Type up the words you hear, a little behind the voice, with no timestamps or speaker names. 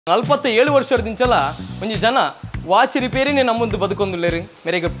47 ವರ್ಷದಿಂಚಲ ಒಂಜಿ ಜನ ವಾಚ್ ರಿಪೇರಿನೇ ನಮ್ಮಂದು ಬದುಕೊಂದುಲ್ಲೇರಿ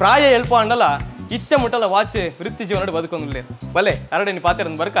ಮೇರೆಗೆ ಪ್ರಾಯ ಎಲ್ಪ ಅಂಡಲ ಇತ್ತೆ ಮುಟ್ಟಲ ವಾಚ್ ವೃತ್ತಿ ಜೀವನ ಬದುಕೊಂದುಲ್ಲೇರಿ ಬಲೆ ಅರಡನಿ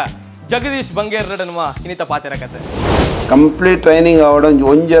ಪಾತೆರನ್ ಬರ್ಕ ಜಗದೀಶ್ ಬಂಗೇರ್ರಡನ್ಮ ಇನ್ನಿತ ಪಾತೆರ ಕತೆ ಕಂಪ್ಲೀಟ್ ಟ್ರೈನಿಂಗ್ आवड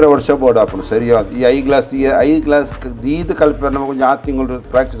ಒಂಜರ ವರ್ಷ ಬೋರ್ಡ್ ಆಪುಂಡು ಸರಿಯಾದ ಈ ಐ ಕ್ಲಾಸ್ ದೀದ ಕಲ್ಪನೆ ನಮಗೆ ಕೊಂಚ 6 ತಿಂಗಳು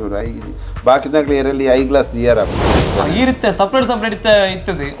ಪ್ರಾಕ್ಟೀಸ್ ಮಾಡಿ ಬಾಕಿದಾಗಲೇ ಏರಲ್ಲಿ ಐ ಕ್ಲಾಸ್ ದಿಯರ್ ಆಪುಂಡು ಈ ರೀತಿ ಸಪರೇಟ್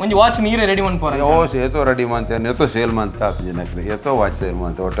ಇತ್ತದು ಒಂಜಿ ವಾಚ್ ನೀರೇ ರೆಡಿ ಮಾಡ್ಪೋರ ಓ ಏತೋ ರೆಡಿ ಮಾಡ್ತೆ ಏತೋ ಸೇಲ್ ಮಾಡ್ತಾ ಆತ ಜನಕ್ಕೆ ಏತೋ ವಾಚ್ ಸೇಲ್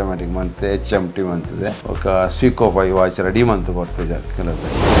ಮಾಡ್ತೆ ಆಟೋಮ್ಯಾಟಿಕ್ ಮಾಡ್ತೆ HMT ಮಾಡ್ತದೆ ఒక ಸೀಕೋ 5 ವಾಚ್ ರೆಡಿ ಮಾಡ್ತು ಬರ್ತದೆ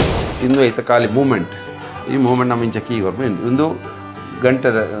ಕೆಲವು ಇನ್ನು ಐತ ಖಾಲಿ ಮೂವ್ಮೆಂಟ್ ಈ ಮೂವ್ಮೆಂಟ್ ನಮ್ಮ ಇಂಚ ಕೀ ಕೊರ್ಬೇಕು ಒಂದು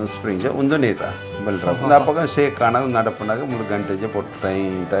ಗಂಟೆದ ಸ್ಪ್ರಿಂಗ್ ಒಂದು ನೇತ ಬಲ್ರ ಅಪ್ಪಾಗ ಶೇಕ್ ಕಾಣೋದು ನಡಪನಾಗ 3 ಗಂಟೆಗೆ ಪೊಟ್ಟು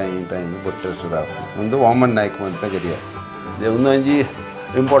ಟೈಮ್ ಪೊಟ್ಟು ಸುರ ಒಂದು ವಾಮನ್ ನಾಯ್ಕ ಅಂತ ಗಡಿಯಾರ ಒಂದು ಒಂಜಿ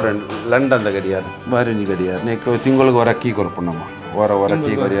ಇಂಪಾರ್ಟೆಂಟ್ ಲಂಡನ್ದ ಗಡಿಯಾರ ಬಾರಿ ಒಂಜಿ ಗಡಿಯಾರ ನೆಕ್ ತಿಂಗಳಿಗೆ ಹೊರ ಕೀ ಕೊರ್ಪು ನಮ್ಮ ಹೊರ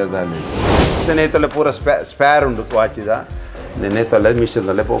ಕೀ ಕೊರಿಯರ್ದಲ್ಲಿ ನೇತಲ್ಲೇ ಪೂರ ಸ್ಪ್ಯಾರ್ ಉಂಟು ವಾಚಿದ ನೇತಲ್ಲೇ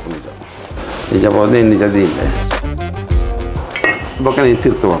ಮಿಷನ್ದಲ್ಲೇ ಪೋಪು ನಿಜ ಬೋದು ನಿಜದಿ ಇಲ್ಲ ಬೊಕ್ಕ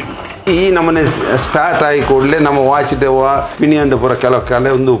ನಿಂತಿರ್ತವ ಈ ನಮ್ಮನೆ ಸ್ಟಾರ್ಟ್ ಆಗಿ ಕೂಡಲೇ ನಮ್ಮ ವಾಚ್ ಪಿನಿಯಂಡು ಪೂರ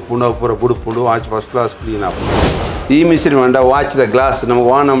ಕೆಲವು ಒಂದು ಉಪ್ಪುಂಡು ಪೂರ ಬುಡುಪುಂಡು ವಾಚ್ ಫಸ್ಟ್ ಕ್ಲಾಸ್ ಕ್ಲೀನ್ ಆಪುಂಡು ಈ ಮಿಷಿನ್ ಮಂಡ ವಾಚ್ದ ಗ್ಲಾಸ್ ನಮಗೆ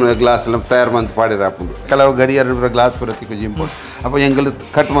ವಾನಮ್ಮನ ಗ್ಲಾಸ್ ಎಲ್ಲ ತಯಾರು ಮಂತ್ ಪಾಡಿರ ಆಪುಂಡು ಕೆಲವು ಗಡಿಯಾರ ಪೂರ ಗ್ಲಾಸ್ ಪೂರ ತಿಕ್ಕು ಜಿಂಪುಂಡು ಅಪ್ಪ angle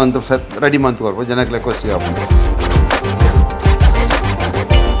cut month ready month ಕೊರ್ಪು ಜನಕ್ಕೆ ಕೊಸಿ ಆಪುಂಡು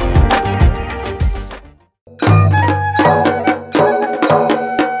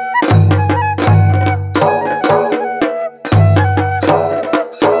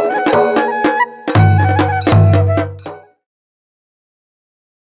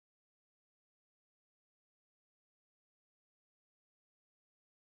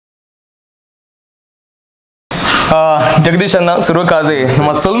ಜಗದೀಶ್ ಅನ್ನ ಸುರುಕಾದೆ ನಮ್ಮ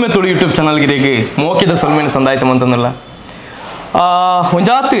ಸೊಲ್ಮೆ ತುಳು ಯೂಟ್ಯೂಬ್ ಚಾನಲ್ಗಿರಿಗೆ ಮೋಕಿದ ಸೊಲ್ಮೆನ ಸಂದಾಯ್ತು ಅಂತಂದಲ್ಲ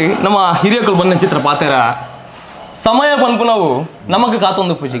ಒಂಜಾತಿ ನಮ್ಮ ಹಿರಿಯಕಲು ಬಂದ ಚಿತ್ರ ಪಾತೆರ ಸಮಯ ಪನ್ಪು ನಾವು ನಮಗೆ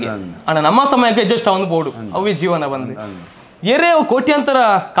ಕಾತೊಂದು ಪೂಜೆಗೆ ಅಣ್ಣ ನಮ್ಮ ಸಮಯಕ್ಕೆ ಜಸ್ಟ್ ಒಂದು ಬೋಡು ಅವೇ ಜೀವನ ಬಂದು ಏರೇ ಕೋಟ್ಯಾಂತರ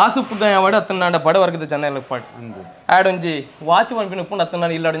ಕಾಸು ಪುಡ್ಡ ಮಾಡಿ ಅತ್ತನಾಡ ಬಡವರ್ಗದ ಜನ ಎಲ್ಲ ಪಾಡು ಆಡೊಂಜಿ ವಾಚ್ ಪನ್ಪಿನ ಉಪ್ಪುಂಡು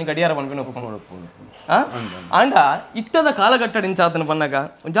ಅತ್ತನಾಡ ಇಲ್ಲಾಡೊಂಜಿ ಗಡಿಯಾರ ಪನ್ಪಿನ ಉಪ್ಪುಂಡು ಅಂಡ ಇತ್ತದ ಕಾಲಘಟ್ಟದಿಂಚಾತನ ಬಂದಾಗ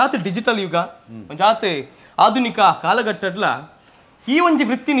ಒಂಜಾತಿ ಡಿಜಿಟಲ್ ಯುಗ ಒಂಜಾತಿ ಆಧುನಿಕ ಕಾಲಘಟ್ಟಡ್ಲ ಈ ಒಂಜಿ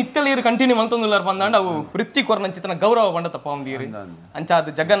ವೃತ್ತಿ ನಿತ್ಯಲೇರು ಕಂಟಿನ್ಯೂ ಮಂತೊಂದುಲ್ಲಾರ ಬಂದಾಂಡ ಅವು ವೃತ್ತಿ ಕೊರನಂಚಿತನ ಗೌರವ ಬಂಡ ತಪ್ಪ ಒಂದೀರಿ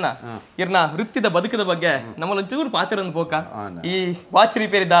ಅಂಚಾದ ಜಗನ್ನ ಇರ್ನ ವೃತ್ತಿದ ಬದುಕದ ಬಗ್ಗೆ ನಮ್ಮಲ್ಲೊಂಚೂರು ಪಾತಿರೊಂದು ಬೋಕ ಈ ವಾಚ್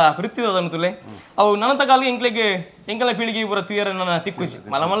ರಿಪೇರಿದ ವೃತ್ತಿದ ತುಲೆ ಅವು ನನ್ನ ಕಾಲ ಎಂಕಲ ಪೀಳಿಗೆ ಪೂರ ತುಯರ ನನ್ನ ತಿಕ್ಕುಚಿ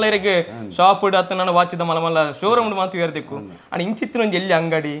ಮಲಮಲ್ಲ ಇರಿಗೆ ಶಾಪ್ ಅತ್ತ ನನ್ನ ವಾಚಿದ ಮಲಮಲ್ಲ ಶೋರೂಮ್ ಮಾತು ತುಯರ ತಿಕ್ಕು ಅಣ್ಣ ಇಂಚಿತ್ತಿನ ಒಂಜಿ ಎಲ್ಲಿ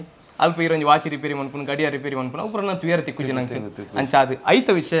ಅಂಗಡಿ ಅಲ್ಪ ಇರೋಂಜಿ ವಾಚ್ ರಿಪೇರಿ ಮನ್ಪುನು ಗಡಿಯಾರ ರಿಪೇರಿ ಮನ್ಪುನು ಅವು ನಾನು ತುಯರ ತಿಕ್ಕುಜಿ ನಂಗೆ ಅಂಚಾದ ಐತ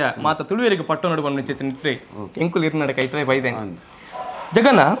ವಿಷಯ ಮಾತ ತುಳುವರಿಗೆ ಪಟ್ಟು ನಡು ಬಂದು ಚಿತ್ರ ನಿಟ್ರೆ ಎಂಕುಲ್ ಇರ್ನಡೆ ಕೈತ್ರೆ ಬೈದೆ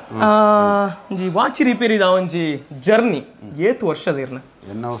ಜಗನ ಒಂಜಿ ವಾಚ್ ರಿಪೇರಿದ ಒಂಜಿ ಜರ್ನಿ ಏತು ವರ್ಷದ ಇರ್ನ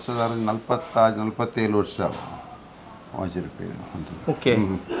ಎನ್ನ ವರ್ಷದ 47 ವರ್ಷ ವಾಚ್ ರಿಪೇರಿ ಓಕೆ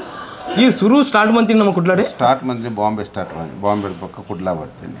ಈ ಶುರು ಸ್ಟಾರ್ಟ್ ಮಂತಿ ನಮ್ಮ ಕುಡ್ಲಾಡೆ ಸ್ಟಾರ್ಟ್ ಮಂತ್ಲಿ ಬಾಂಬೆ ಸ್ಟಾರ್ಟ್ ಮಾಡಿ ಬಾಂಬೆ ಪಕ್ಕ ಕುಡ್ಲಾ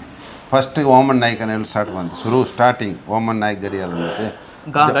ಬರ್ತೀನಿ ಫಸ್ಟ್ ಓಮನ್ ನಾಯ್ಕ್ ಅನ್ನೋ ಸ್ಟಾರ್ಟ್ ಬಂತು ಶುರು ಸ್ಟಾರ್ಟಿಂಗ್ ಓಮನ್ ನಾಯ್ಕ್ ಗಡಿಯಾರ ಮತ್ತೆ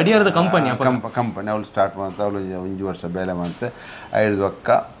ಗಡಿಯಾರದ ಕಂಪನಿ ಅವಳು ಸ್ಟಾರ್ಟ್ ಮಾಡ್ತಾ ಅವಳು 1 ವರ್ಷ ಬೇಲೆ ಮಾಡ್ತೆ 5 ಒಕ್ಕ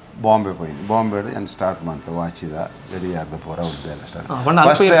ಬಾಂಬೆ ಹೋಯ್ತು ಬಾಂಬೆ ಏನು ಸ್ಟಾರ್ಟ್ ಮಾಡ್ತಾ ವಾಚಿದ ಗಡಿಯಾರದ ಪೂರ ಅವಳು ಬೇಲೆ ಸ್ಟಾರ್ಟ್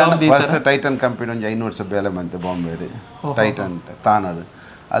ಫಸ್ಟ್ ಟೈಟನ್ ಕಂಪನಿ ಒಂದು 5 ವರ್ಷ ಬೇಲೆ ಮಾಡ್ತೆ ಬಾಂಬೆ ಟೈಟನ್ ತಾನದು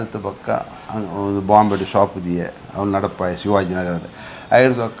ಅಲ್ತು ಪಕ್ಕ ಬಾಂಬೆ ಶಾಪ್ ದಿಯೆ ಅವಳು ನಡಪಾಯ ಶಿವಾಜಿನಗರ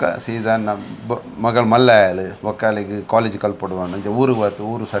 5 ಒಕ್ಕ ಸೀದಾ ಮಗಳು ಮಲ್ಲಾಯಲು ಒಕ್ಕಾಲಿಗೆ ಕಾಲೇಜ್ ಕಲ್ಪೊಡು ಊರಿಗೆ ಬಂತು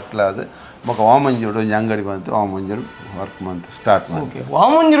ಊರು ಸೆಟ್ಲ್ ಆದ ಮಗ ವಾಮಂಜುಡು ಒಂಜಿ ಅಂಗಡಿ ಬಂತು ವಾಮಂಜುಡು ವರ್ಕ್ ಮಂತ್ ಸ್ಟಾರ್ಟ್ ಮಾಡಿ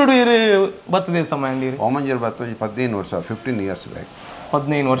ವಾಮಂಜುಡು ಬರ್ತದೆ ಸಮಯ ವಾಮಂಜುಡು ಬತ್ತು 15 ವರ್ಷ 15 ಇಯರ್ಸ್ ಬ್ಯಾಕ್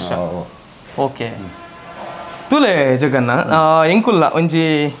 15 ವರ್ಷ ಓಕೆ ತುಲೆ ಜಗನ್ನ ಎಂಕುಲ್ಲ ಒಂಜಿ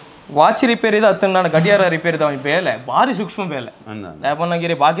ವಾಚ್ ರಿಪೇರಿದ ಅತ್ತ ನಾನು ಗಡಿಯಾರ ರಿಪೇರಿದ ಒಂಜಿ ಬೇಲೆ ಭಾರಿ ಸೂಕ್ಷ್ಮ ಬೇಲೆ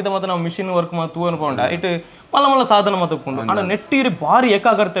ಯಾಪನ್ನಾಗಿರಿ ಬಾಕಿದ ಮಾತ್ರ ನಾವು ಮಿಷಿನ್ ವರ್ಕ್ ಮಾತು ಅನ್ಕೊಂಡ ಇಟ್ಟು ಮಲ್ಲ ಸಾಧನ ಮಾತು ಒಪ್ಕೊಂಡು ಅಣ್ಣ ನೆಟ್ಟಿರಿ ಭಾರಿ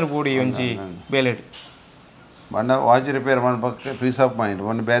ಏಕಾಗ್ರತೆ ಬೋಡಿ ಒಂಜಿ ಬೇಲೆ ಬಣ್ಣ ವಾಚ್ ರಿಪೇರ್ ಮಾಡ್ಬೇಕು ಪೀಸ್ ಆಫ್ ಮೈಂಡ್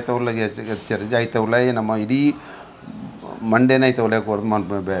ಒಂದು ಬೇತವ್ಲಾಗೆ ಹೆಚ್ಚರಿಜ್ ಆಯ್ತವ್ಲ ನಮ್ಮ ಇಡೀ ಮಂಡೇನ ಐತವ್ಲಾಗ ಹೊರದು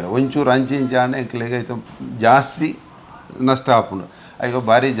ಮಾಡ್ಕೊಂಡು ಬೇರೆ ಒಂಚೂರು ಅಂಚಿ ಆಣೆ ಎಂಕ್ಲಿಗೆ ಆಯ್ತು ಜಾಸ್ತಿ ನಷ್ಟ ಆಪುಂಡು ಈಗ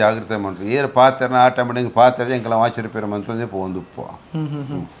ಭಾರಿ ಜಾಗ್ರತೆ ಮಾಡ್ಬೇಕು ಏರು ಪಾತ್ರೆ ಆ ಟೈಮ್ ಪಾತ್ರೆ ಎಂಕಲ ವಾಚ್ ರಿಪೇರ್ ಮಂತಂದೆ ಒಂದು ಉಪ್ಪು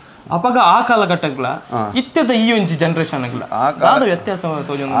ಅವಾಗ ಆ ಕಾಲಘಟ್ಟಗಳ ಇತ್ಯದ ಈ ಒಂಜಿ ಜನರೇಷನ್ ವ್ಯತ್ಯಾಸ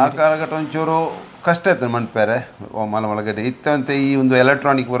ಆ ಕಾಲಘಟ್ಟ ಒಂಚೂರು ಕಷ್ಟ ಆಯ್ತು ಮನ್ಪೇರೆ ಮಲಗಡೆ ಇತ್ತಂತೆ ಈ ಒಂದು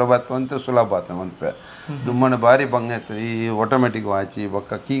ಎಲೆಕ್ಟ್ರಾನಿಕ್ ಬರಬಾತು ಅಂತ ಸುಲಭ ಆತ ಮನ್ಪೇರೆ ದುಮ್ಮನ ಭಾರಿ ಬಂಗ ಆಯ್ತು ಈ ಆಟೋಮೆಟಿಕ್ ವಾಚಿ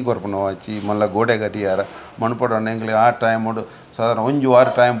ಬೊಕ್ಕ ಕೀ ಕೊರ್ಪನ ವಾಚಿ ಮಲ್ಲ ಗೋಡೆ ಗಡಿಯಾರ ಮಣ್ಪೊಡ ಎಂಗ್ಲಿ ಆ ಟೈಮ್ ಸಾಧಾರಣ 1 ವಾರ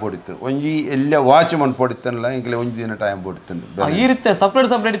ಟೈಮ್ ಪೋಡಿತ್ತು ಒಂಜಿ ಎಲ್ಲ ವಾಚ್ ಮಣ್ಪೊಡಿತ್ತಲ್ಲ ಎಂಗ್ಲಿ 1 ದಿನ ಟೈಮ್ ಪೋಡಿತ್ತು ಈ ರೀತಿ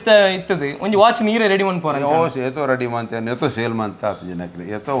ಸಪ್ರೇಟ್ ಇತ್ತದು ಒಂಜಿ ವಾಚ್ ನೀರೇ ರೆಡಿ ಮನ್ಪೋರ ಏತೋ ರೆಡಿ ಮಾಡ್ತೇನೆ ಏತೋ ಸೇಲ್ ಮಾಡ್ತಾ ಆತ ಜನಕ್ಕೆ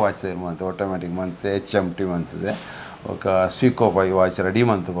ಏತೋ ವಾಚ್ ಸೇಲ್ ಮಾಡ್ತೆ ಆಟೋಮೆಟಿಕ್ ಮಾಡ್ತೆ HMT ಮಾಡ್ತದೆ ఒక సీకో 5 వాచ్ రెడీ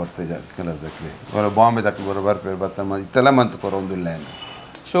మంత్ కొడుతుంది ಕೆಲಸಕ್ಕೆ ಬಾಂಬೆ ತಕ್ಕ ಬರ್ಪೇರು ಬರ್ತಾರೆ ಇತ್ತೆಲ್ಲ ಮಂತ್ ಕೊರೊಂದಿಲ್ಲ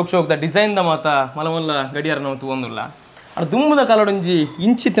ಶೋಕ್ ದ ಡಿಸೈನ್ ದ ಮಾತ ಮಲ್ಲ ಮಲ್ಲ ಗಡಿಯಾರ ನಾವು ತಗೊಂಡಿಲ್ಲ ಅಡ ದುಮ್ಮದ ಕಾಲೊಂಜಿ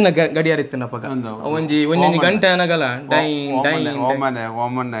ಇಂಚಿತ್ತಿನ ಗಡಿಯಾರ ಇತ್ತಿನ ಪಗ ಒಂಜಿ ಒಂಜೊಂಜಿ ಗಂಟೆ ಅನಗಲ ಡೈ ಡೈ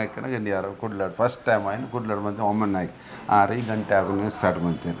ಓಮನ್ ನಾಯ್ಕನ ಗಡಿಯಾರ ಕುಡ್ಲಾಡ್ ಫಸ್ಟ್ ಟೈಮ್ ಆಯ್ತು ಕುಡ್ಲಾಡ್ ಬಂತು ಓಮನ್ ನಾಯ್ಕ್ 6 ಗಂಟೆ ಆಗ ಸ್ಟಾರ್ಟ್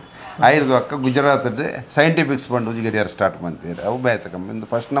ಮಾಡ್ತೇನೆ ಐದು ಅಕ್ಕ ಗುಜರಾತ್ ಸೈಂಟಿಫಿಕ್ಸ್ ಬಂದು ಗಡಿಯಾರ ಸ್ಟಾರ್ಟ್ ಮಾಡ್ತೀರಿ ಅವು ಬೇಯ್ತ ಕಮ್ಮಿ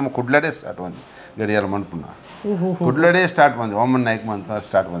ಫಸ್ಟ್ ನಮ್ಮ ಕುಡ್ಲಾಡೇ ಸ್ಟಾರ್ಟ್ ಬಂದು ಗಡಿಯಾರ ಮಣ್ಪುನ ಕುಡ್ಲಾಡೇ ಸ್ಟಾರ್ಟ್ ಬಂದು ಓಮನ್ ನಾಯ್ಕ್ ಮಂತ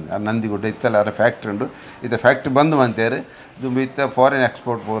ಸ್ಟಾರ್ಟ್ ಬಂದು ಆ ನಂದಿಗುಡ್ಡ ಇತ್ತಲ್ಲ ಅರ ಫ್ಯಾಕ್ಟ್ರಿ ಉಂಡು ಇದು ಫ್ಯಾಕ್ಟ್ರಿ ಬಂದು ಅಂತಾರೆ ಇದು ಇತ್ತ ಫಾರಿನ್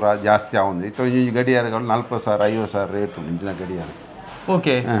ಎಕ್ಸ್ಪೋರ್ಟ್ ಪೂರ ಜಾಸ್ತಿ ಆಗುಂದು ಇತ್ತು ಒಂಜಿ ಗಡಿಯಾರಗಳು 40,000 50,000 ರೇಟ್ ಉಂಟು ಇಂಚಿನ ಗಡಿಯಾರ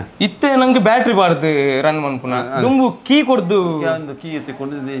ಓಕೆ ಇತ್ತೆ ನಂಗೆ ಬ್ಯಾಟ್ರಿ ಬಾರ್ದು ರನ್ ಮನ್ಪುನ ದುಂಬು ಕೀ ಕೊಡ್ದು ಒಂದು ಕೀ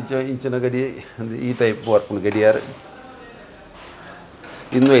ಎತ್ತಿಕೊಂಡು ಇಂಚಿನ ಗಡಿ ಈ ಟೈಪ್ ವರ್ಕ್ ಗಡಿಯಾರ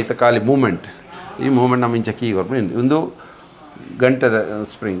ಇನ್ನೂ ಐತೆ ಖಾಲಿ ಮೂಮೆಂಟ್ ಈ ಮೂಮೆಂಟ್ ನಮ್ಮ ಇಂಚ ಕೀ ಕೊಡ್ಕೊಂಡು ಒಂದು ಗಂಟೆದ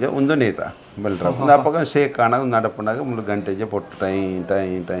ಸ್ಪ್ರಿಂಗ್ ಒಂದು ನೇತ ಬಲ್ರ ಒಂದು ಅಪ್ಪಾಗ ಶೇಕ್ ಕಾಣಾಗ ಒಂದು ನಡಪನಾಗ 3 ಗಂಟೆಗೆ ಪೊಟ್ಟು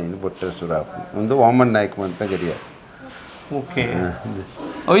ಟೈನ್ ಪೊಟ್ಟೆ ಸುರ ಒಂದು ಓಮನ್ ನಾಯ್ಕ್ ಅಂತ ಗಡಿಯಾರ ಓಕೆ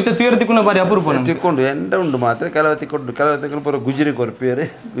ಅವಿತ ತೀರ ತಿಕ್ಕೊಂಡು ಬಾರಿ ಅಪರೂಪ ತಿಕ್ಕೊಂಡು ಎಂಡ ಉಂಡು ಮಾತ್ರ ಕೆಲವು ತಿಕ್ಕೊಂಡು ಪೂರ ಗುಜರಿ ಕೊರ್ಪಿಯರೆ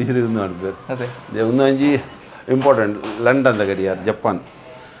ಗುಜರಿ ಒಂದು ಮಾಡ್ಬೇಕು ಅದೇ ಒಂದು ಒಂಜಿ ಇಂಪಾರ್ಟೆಂಟ್ ಲಂಡನ್ದ ಗಡಿಯಾರ ಜಪಾನ್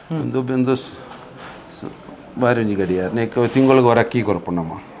ಒಂದು ಬಾರಿ ಒಂಜಿ ಗಡಿಯಾರ ನೆಕ್ ತಿಂಗಳಿಗೆ ಹೊರ ಕೀ ಕೊರ್ಪು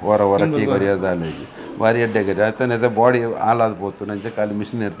ನಮ್ಮ ಹೊರ ಕೀ ಕೊರಿಯಾರ ದಾಲೇಜಿ ಬಾರಿ ಎಡ್ಡೆ ಗಡಿಯಾರ ಆತನ ಬಾಡಿ ಹಾಲಾದ ಪೋತು ನಂಚೆ ಖಾಲಿ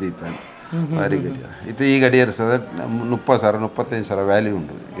ಮಿಷಿನ್ ಇರ್ತಿತ್ತಾನೆ ಬಾರಿ ಗಡಿಯಾರ ಇದು ಈ ಗಡಿಯಾರ ಸದ 30,000-35,000 ವ್ಯಾಲ್ಯೂ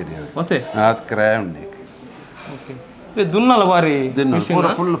ಉಂಟು ಗಡಿಯಾರ ಅದು ಕ್ರಯ ಉಂಡು ದುನ್ನಲ್ಲ ಬಾರಿ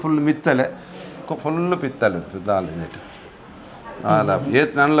ಫುಲ್ ಮಿತ್ತಲೆ ಫುಲ್ ಪಿತ್ತಲೆ ದಾಲೆ ನೆಟ್ ಹಾಲ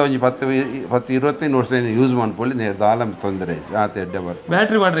ಏತ್ ನಲ್ಲ ಒಂಜಿ 10-25 ವರ್ಷ ಯೂಸ್ ಮಾಡ್ಕೊಳ್ಳಿ ನೇ ದಾಲ ತೊಂದರೆ ಆತ ಎಡ್ಡೆ ಬರ್ತು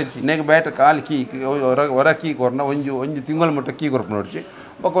ಬ್ಯಾಟ್ರಿ ಬಾಡ್ರಿ ನೆಕ್ ಬ್ಯಾಟ್ರಿ ಕಾಲು ಕೀ ಹೊರ ಕೀ ಕೊರ್ನ ಒಂಜಿ ತಿಂಗಳ ಮಟ್ಟ ಕೀ ಕೊರ್ಪ ನೋಡ್ಸಿ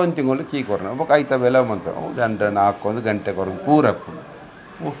ಬೊಕ್ಕ ಒಂದು ತಿಂಗಳು ಕೀ ಕೊರ್ನ ಬೊಕ್ಕ ಐತ ಬೆಲೆ ಮಂತ ಗಂಟೆ ನಾಲ್ಕೊಂದು ಗಂಟೆ ಕೊರ್ದು ಪೂರ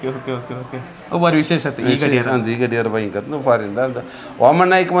ಓಕೆ ಓಕೆ ಓಕೆ ಓಕೆ ಬಾರಿ ವಿಶೇಷತೆ ಈ ಗಡಿಯಾರ ಭಯಂಕರ ಫಾರಿಂದ ಅಂತ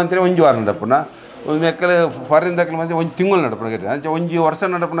ಓಮನ್ ನಾಯ್ಕ ಮಂತ್ರಿ ಒಂಜಿ ವಾರ ನಡಪುನ ಒಂದು ಮೆಕ್ಕಲೆ ಫಾರಿನ್ ದಕ್ಕಲ ಮಂದಿ ಒಂದು ತಿಂಗಳು ನಡಪನ ಗಡಿ ಅಂಚೆ ಒಂಜಿ ವರ್ಷ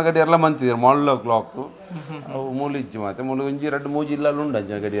ನಡಪನ ಗಡಿ ಎಲ್ಲ ಮಂತಿದ್ರು ಮೊಳ್ಳ ಕ್ಲಾಕು ಅವು ಮೂಲು ಇಜ್ಜಿ ಮಾತೆ ಮೂಲು ಒಂಜಿ 2-3 ಜಿಲ್ಲೆಲ್ಲ ಉಂಡು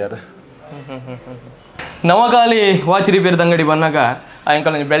ಅಂಚ ಗಡಿಯಾರ ನವಗಾಲಿ ವಾಚ್ ರಿಪೇರ್ದ ಅಂಗಡಿ ಬಂದಾಗ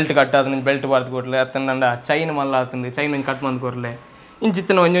ಆಯಂಕಲ್ ಬೆಲ್ಟ್ ಕಟ್ ಆತ ಬೆಲ್ಟ್ ಬಾರ್ದು ಕೊಡ್ಲೆ ಅತ್ತಂಡ ಚೈನ್ ಮಲ್ಲ ಆತಂದು ಚೈನ್ ಕಟ್ ಮಂದು ಕೊರ್ಲೆ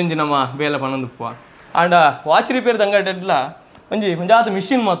ಇಂಚಿತ್ತಿನ ಒಂಜೊಂಜಿ ನಮ್ಮ ಬೇಲೆ ಪನ್ನೊಂದುಪ್ಪ ಆಂಡ ವಾಚ್ ರಿಪೇರ್ದ ಅಂಗಡಿ ಒಂಜಾತ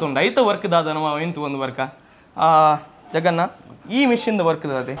ಮಿಷಿನ್ ಮಾತುಂಡು ಐತ ವರ್ಕ್ ದಾದ ನಮ್ಮ ಇಂತು ಒಂದು ವರ್ಕ ಜಗನ್ನ ಈ ಮಿಷಿನ್ದ ವರ್ಕ್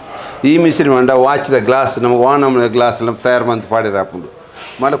ದಾದೆ ಈ ಮಿಷಿನ್ ಮಂಡ ವಾಚ್ದ ಗ್ಲಾಸ್ ನಮಗೆ ವಾನಮ್ನ ಗ್ಲಾಸ್ ಎಲ್ಲ ತಯಾರು ಮಂತ್ ಪಾಡಿರ ಹಾಕೊಂಡು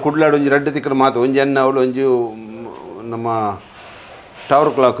ಮళ్ళీ ಕುಡ್ಲಾಡು ಒಂಜಿ ರಡ್ಡು ತಿಕ್ಕಲು ಮಾತು ಒಂಜಿ ಎಣ್ಣೆ ಅವಳು ಒಂಜಿ ನಮ್ಮ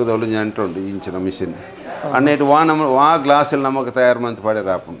ಟವರ್ ಕ್ಲಾಕ್ದ ಅವಳು ಒಂಜಿ ಎಂಟು ಉಂಟು ಇಂಚಿನ ಮಿಷಿನ್ ಅನ್ನೇಟು ವಾ ಗ್ಲಾಸಲ್ಲಿ ನಮಗೆ ತಯಾರು ಮಂತ್ ಪಾಡಿರ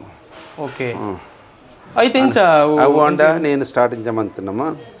ಹಾಕೊಂಡು ಓಕೆ ಐತೆ ಇಂಚ ಅವು ಅಂಡ నేను స్టార్ట్ ఇంచ మంత్ నమ్మ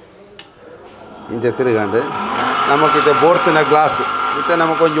ఇంచ తిరగండి నమకు ఇది బోర్తిన గ్లాస్ ఇతే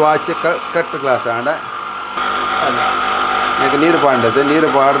నమకు కొంచెం వాచ్ కట్ గ్లాస్ అండ నాకు ನೀರು ಪಾಂಡದೆ ನೀರು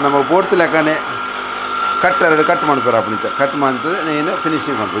ಪಾಡು ನಮಗೆ ಬೋರ್ತಿ ಲೆಕ್ಕನೆ ಕಟ್ ಮಾಡ್ತಾರೆ ಅಪ್ಪನಿಂದ ಕಟ್ ಮಾಡ್ತದೆ ನೀನು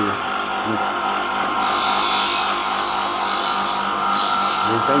ಫಿನಿಶಿಂಗ್ ಮಾಡ್ತೀನಿ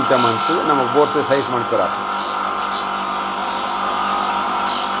ಇಂಚ ಮಂತ್ ನಮಗೆ ಬೋರ್ತಿ ಸೈಜ್ ಮಾಡ್ತಾರೆ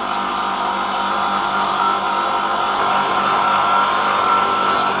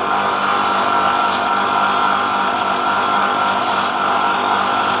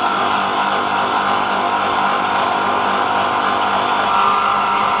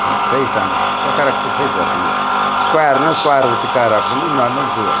ಕರೆಕ್ಟ್ ಸೈಜ್ ಬರ್ತದೆ ಸ್ಕ್ವೇರ್ ತಿಕ್ಕಾರ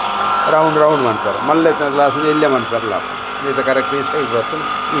ಹಾಕೊಂಡು ರೌಂಡ್ ಮಾಡ್ತಾರೆ ಮಲ್ಲೆತ್ತಿನ ಗ್ಲಾಸಲ್ಲಿ ಎಲ್ಲೇ ಮಾಡ್ತಾರಲ್ಲ ಈತ ಕರೆಕ್ಟ್ ಈ ಸೈಜ್ ಬರ್ತದೆ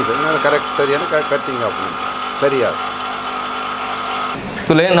ಈ ಸೈಜ್ ಕರೆಕ್ಟ್ ಸರಿಯಾದ ಕಟ್ಟಿಂಗ್ ಹಾಕೊಂಡು ಸರಿಯಾದ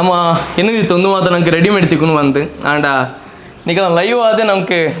ತುಲೆ ನಮ್ಮ ಎನ್ನಿದಿತ್ತು ಒಂದು ಮಾತು ನಮಗೆ ರೆಡಿಮೇಡ್ ತಿಕ್ಕೊಂಡು ಬಂತು ಆಂಡ ಈಗ ಲೈವ್ ಆದೇ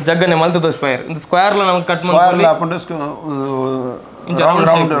ನಮಗೆ ಜಗ್ಗನೆ ಮಲ್ತದ ಸ್ಕ್ವೇರ್ ಒಂದು ಸ್ಕ್ವೇರ್ಲ ನಮ್ಗೆ ಕಟ್ ಮಾಡಿ ಹಾಕೊಂಡು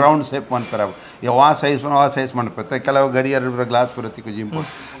ರೌಂಡ್ ಶೇಪ್ ಮಾಡ್ತಾರೆ ವಾ ಸೈಜ್ ಮಾಡ್ಪತ್ತೆ ಕೆಲವು ಗಡಿಯಾರ ಗ್ಲಾಸ್ ಬರುತ್ತೆ ಜಿಂಪು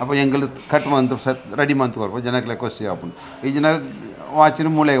ಅಪ್ಪ angle cut month ready month ಕೊರ್ಪ ಜನಕ್ಕೆ ಕೊಸಿ ಹಾಕೊಂಡು ಈ ಜನ ವಾಚಿನ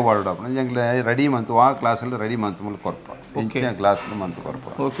ಮೂಲೆಗೆ ಬಾಡೋಡು ಅಪ್ಪ ಜಂಗ್ಲೆ ರೆಡಿ ಮಂತು ವಾ ಕ್ಲಾಸಲ್ಲಿ ರೆಡಿ ಮಂತು ಮೂಲ ಕೊರ್ಪ glass month ಕೊರ್ಪ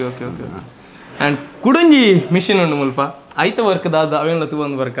okay okay okay and ಕುಡಂಜಿ machine ಉಂಡು ಮುಲ್ಪ ಐತ ವರ್ಕ್ ದಾದ ಅವೆಲ್ಲ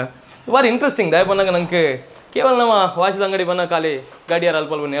ತಗೊಂಡು ವರ್ಕ ಬಾರಿ ಇಂಟ್ರೆಸ್ಟಿಂಗ್ ದಾಯ ಬಂದಾಗ ನಂಗೆ ಕೇವಲ ನಮ್ಮ ವಾಚದ ಅಂಗಡಿ ಬನ್ನ ಖಾಲಿ ಗಡಿಯಾರ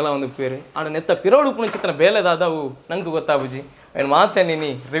ಅಲ್ಪ ನೆಲ ಒಂದು ಪೇರೆ ಆಡ ನೆತ್ತ ಪಿರೋಡು ಉಪ್ಪುನ ಚಿತ್ರ ಬೇಲೆದಾದವು ನಂಗೆ ಗೊತ್ತಾಬುಜಿ ಏನು ಮಾತೇ ನೀನು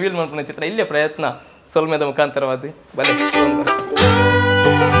ರಿವೀಲ್ ಮಾಡ್ಕೊಂಡ ಚಿತ್ರ ಇಲ್ಲೇ ಪ್ರಯತ್ನ ಸೊಲ್ಮೆದ ಮುಖಾಂತರವಾದ ಬಲೆ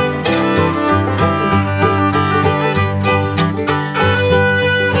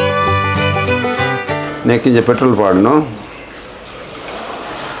ನೆಕ್ಕಿಂಜ ಪೆಟ್ರೋಲ್ ಪಾಡ್ನು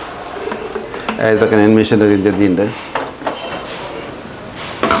ತಕ್ಕ నేను మిషనరీ దిండు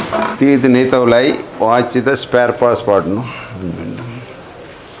తీతి నీతవులై వాచిద స్పేర్ పార్ట్స్ పాడును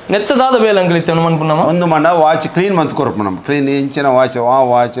ನೆತ್ತದಾದ ಬೇಲೆ ಅಂಗಲಿತ್ತೆ ಅನ್ಕೊಂಡಮ್ಮ ಒಂದು ಮಣ್ಣ ವಾಚ್ ಕ್ಲೀನ್ ಮಂತ್ ಕೊರ್ಪಣಮ್ ಕ್ಲೀನ್ ಇಂಚಿನ ವಾಚ್ ಆ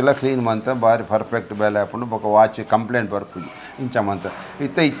ವಾಚ್ ಎಲ್ಲ ಕ್ಲೀನ್ ಮಂತ ಬಾರಿ ಪರ್ಫೆಕ್ಟ್ ಬೇಲೆ ಹಾಕೊಂಡು ಬೊಕ್ಕ ವಾಚ್ ಕಂಪ್ಲೇಂಟ್ ಬರ್ಪುಜಿ ಇಂಚ ಮಂತ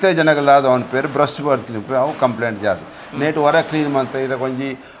ಇತ್ತೆ ಜನಗಳಾದ ಅವನ ಪೇರು ಬ್ರಷ್ ಬರ್ತೀನಿ ಅವು ಕಂಪ್ಲೇಂಟ್ ಜಾಸ್ತಿ ನೆಟ್ ಹೊರ ಕ್ಲೀನ್ ಮಾಡ್ತಾ ಇಲ್ಲ ಕೊಂಚಿ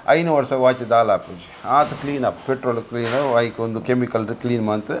 5 ವರ್ಷ ವಾಚ್ ದಾಲ್ ಹಾಪುಜಿ ಆತ clean up petrol clean hike ಒಂದು ಕೆಮಿಕಲ್ ಕ್ಲೀನ್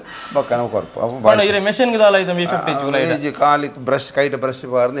ಮಾಡ್ತು ಬಕ್ಕನ ಕೊರ್ಪ ಮೆಷಿನ್ ಕಾಲಿ ಬ್ರಷ್ ಕೈಟ್ ಬ್ರಷ್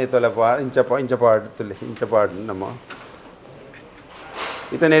ಬಾರ್ದು ಇತ್ತಲ್ಲ ಇಂಚ ಪಾಡು ನಮ್ಮ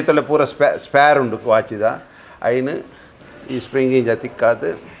ಇತ ನೇತಲ್ಲ ಪೂರ ಸ್ಪೇರ್ ಉಂಡು ವಾಚಿದ ಐನು ಈ ಸ್ಪ್ರಿಂಗ್ ಇಂಜ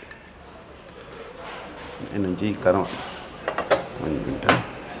ತಿಕ್ಕಾದು ಇನ್ನೊಂದು ಈ ಕರ ಒಂದು ಮಿನಿಟ್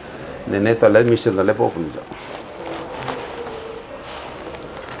ನೇತಲ್ಲ ಮಿಷನ್ದಲ್ಲೇ ಪೋಪುಂಜ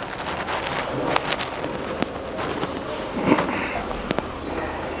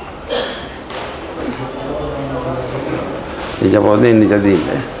నిజ పోతే ఇన్ని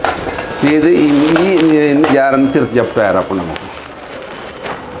చదివింది ఇది ఈ జారని తిరిగి చెప్పారు అప్పుడు నమ్మకం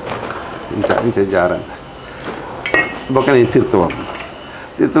ఇంచే జారని బొక్క నేను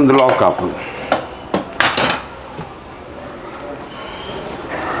తిరుతుంది లాక్ ఆపను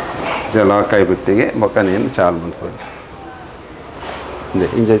లాక్ అయిపెట్టిಗೆ బొక్క నేను చాలా మంది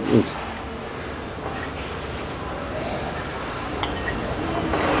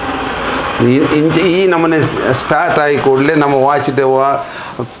ఇంచ ಈ ನಮ್ಮನೆ ಸ್ಟಾರ್ಟ್ ಆಗಿ ಕೂಡಲೇ ನಮ್ಮ ವಾಚ್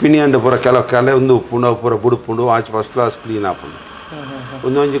ಪಿನಿಯಂಡು ಪೂರ ಕೆಲವು ಒಂದು ಉಪ್ಪುಂಡು ಪೂರ ಬುಡುಪುಂಡು ವಾಚ್ ಫಸ್ಟ್ ಕ್ಲಾಸ್ ಕ್ಲೀನ್ ಹಾಕೊಂಡು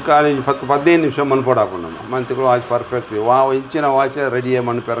ಒಂದೊಂದು ಕಾಲೇಜ್ 10-15 ನಿಮಿಷ ಮನ್ಪೋಡು ಹಾಕೊಂಡು ನಮ್ಮ ಮಂತ್ಗಳು ವಾಚ್ ಪರ್ಫೆಕ್ಟ್ ಇಂಚಿನ ವಾಚ್ ರೆಡಿ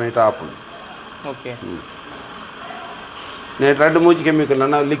ಮನ್ಪೇರ ನೀಟ್ ಹಾಕೊಂಡು ಓಕೆ నేటి 2-3 కెమికల్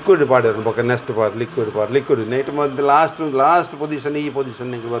అన్న లిక్విడ్ పాడారు ఒక నెక్స్ట్ పాడు లిక్విడ్ నేటి మధ్య లాస్ట్ పొజిషన్ ఈ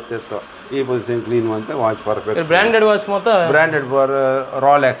పొజిషన్ నీకు బర్తేస్తా ఈ పొజిషన్ క్లీన్ అంతే వాచ్ పర్ఫెక్ట్ బ్రాండెడ్ వాచ్ మొత్తం బ్రాండెడ్ ఫర్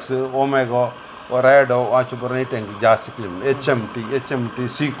రాలెక్స్ ఒమేగో ರೈಡೋ ವಾಚ್ ಪೂರ ನೀಟ್ ಹೆಂಗೆ ಜಾಸ್ತಿ ಕ್ಲೀನ್ ಎಚ್ ಎಮ್ ಟಿ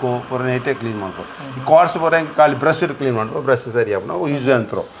ಸೀಕೋ ಪೂರ ನೀಟೇ ಕ್ಲೀನ್ ಮಾಡ್ಕೊ ಈ ಕಾರ್ಸ್ ಪೂರ ಹೆಂಗೆ ಖಾಲಿ ಬ್ರಷ್ ಕ್ಲೀನ್ ಮಾಡ್ಕೊ ಬ್ರಷ್ ಸರಿ ಆಪ್ ನಾವು ಯೂಸ್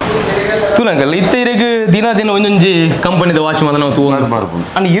ಅಂತರು ತುಲಂಗಲ್ ಇತ್ತೈರೆಗ್ ದಿನ ಒಂದೊಂಜಿ ಕಂಪನಿದ ವಾಚ್ ಮಾತ್ರ ನಾವು ತಗೊಂಡು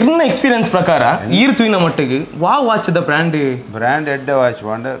ಅಂಡ್ ಇರ್ನ ಎಕ್ಸ್ಪೀರಿಯನ್ಸ್ ಪ್ರಕಾರ ಈರ್ ತುಯಿನ ಮಟ್ಟಿಗೆ ವಾಚ್ದ ಬ್ರ್ಯಾಂಡ್ ಎಡ್ಡೆ ವಾಚ್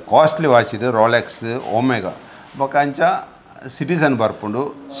ಬಂಡ ಕಾಸ್ಟ್ಲಿ ವಾಚ್ ಇದೆ ರಾಲೆಕ್ಸ್ ಒಮೆಗಾ ಬೊಕ ಅಂಚ ಸಿಟಿಸನ್ ಬರ್ಪುಂಡು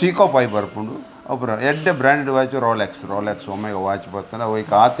ಸೀಕೋ ಪೈ ಬರ್ಪುಂಡು ಒಬ್ಬರು ಎಡ್ಡೆ ಬ್ರ್ಯಾಂಡೆಡ್ ವಾಚ್ ರಾಲೆಕ್ಸ್ ಒಮೆಗಾ ವಾಚ್ ಬರ್ತಾನೆ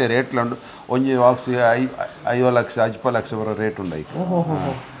ಅವಕ್ಕೆ ಆತೆ ರೇಟ್ಲಂಡು ಒಂಜಿ ವಾಚ್ 5 ಲಕ್ಷ 10 ಲಕ್ಷ ಬರೋ ರೇಟ್ ಉಂಡು ಐಕ್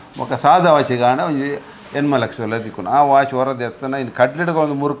ఒక సాదా వాచ్ కాడ 8 లక్షలు ఎత్తుకుని ఆ వాచ్ వరద ఎత్తున ఇది కట్లెట్గా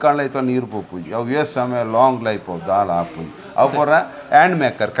ಒಂದು 3 ಕಾಣ್ಲ ಐತೋ ನೀರು ಪೋಪುಜಿ ಅವು ವೇಸ್ಟ್ ಸಮಯ ಲಾಂಗ್ ಲೈಫ್ ಅವು ದಾಲ ಹಾಪುಜಿ ಅವು ಪೂರ ಹ್ಯಾಂಡ್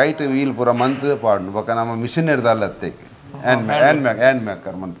ಮೇಕರ್ ಕೈಟ್ ವೀಲ್ ಪೂರ ಮಂತ್ ಪಾಡು ಬೊಕ ನಮ್ಮ ಮಿಷಿನ್ ಹಿಡ್ದಲ್ಲ ಎತ್ತೈಕೆ ಹ್ಯಾಂಡ್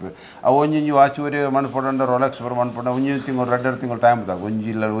ಮೇಕರ್ ಮನ್ಪು ಅವು ಒಂಜಿ ವಾಚ್ ಊರಿ ಮನ್ಪೊಂಡ ರೋಲೆಕ್ಸ್ ಬರ ಮನ್ಪೊಂಡ ಒಂಜಿ ತಿಂಗಳು 2 ತಿಂಗಳು ಟೈಮ್ ತಾಗ ಒಂಜಿ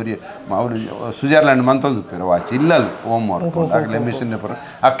ಇಲ್ಲ ಊರಿ ಅವ್ರು ಸ್ವಿಟ್ಜರ್ಲ್ಯಾಂಡ್ ಮಂತೊಂದು ಪೇರು ವಾಚ್ ಇಲ್ಲಲ್ಲ ಹೋಮ್ ವರ್ಕ್ ಆಗಲೇ ಮಿಷಿನ್ ಪೂರ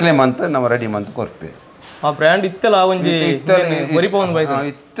ಅಕ್ಲೆ ಮಂತ್ ನಮ್ಮ ರೆಡಿ ಮಂತ್ ಕೊರ್ಪೇರು ಆ ಬ್ರ್ಯಾಂಡ್ ಇತ್ತಲ್ಲ ಒಂಜಿ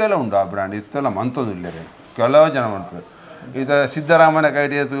ಇತ್ತೆಲ್ಲ ಉಂಟು ಆ ಬ್ರ್ಯಾಂಡ್ ಇತ್ತೆಲ್ಲ ಮಂತೊಂದು ಇಲ್ಲರೆ ಕೆಲವು ಜನ ಮನ್ಪೇರು ಇದು ಸಿದ್ದರಾಮಯ್ಯ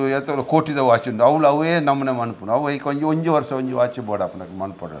ಕೈಡಿ ಎತ್ತಲು ಕೋಟಿದ ವಾಚ್ ಉಂಟು ಅವೇ ನಮ್ಮನೆ ಮನ್ಪುಂಡು ಅವು ಐಕ್ ಒಂಜಿ ವರ್ಷ ಒಂಜಿ ವಾಚ್ ಬೋಡಪ್ಪನಕ್ಕೆ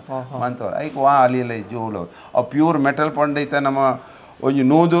ಮನ್ಪೊಡ ಮಂತವ್ರು ಐಕ್ ಅಲ್ಲಿಲ್ಲ ಜೋಲು ಅವು ಪ್ಯೂರ್ ಮೆಟಲ್ ಪಂಡೈತೆ ನಮ್ಮ ಒಂಜಿ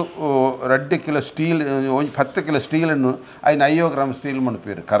 2 ಕಿಲೋ ಸ್ಟೀಲ್ ಒಂಜಿ 10 ಕಿಲೋ ಸ್ಟೀಲನ್ನು ಐನ 5 ಗ್ರಾಮ್ ಸ್ಟೀಲ್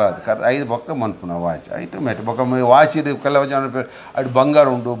ಮನ್ಪೇರು ಕರಾದು 5 ಬೊಕ್ಕ ಮನ್ಪುನ ವಾಚ್ ಐಟು ಮೆಟ್ ಬೊಕ್ಕ ವಾಚ್ ಇಡು ಕೆಲವು ಜನ ಪೇರು ಅದು ಬಂಗಾರ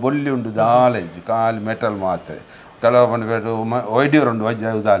ಉಂಡು ಬೊಲ್ಲಿ ಉಂಡು ದಾಲೆಜ್ ಕಾಲಿ ಮೆಟಲ್ ಮಾತ್ರೆ ಕೆಲವು ಮನ್ಪೇರು ಒಯ್ಡ್ಯೂರ್ ಉಂಡು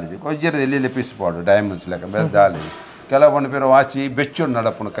ವಜ್ಜ ದಾಲೆಜ್ ವಜ್ಜದ ಎಲ್ಲಿ ಪೀಸ್ ಪಾಡು ಡೈಮಂಡ್ಸ್ ಲೆಕ್ಕ ಬೇರೆ ದಾಲೆಜ್ ಕೆಲವು ಪಂಡ ಪೇರು ವಾಚಿ ಬೆಚ್ಚೂರು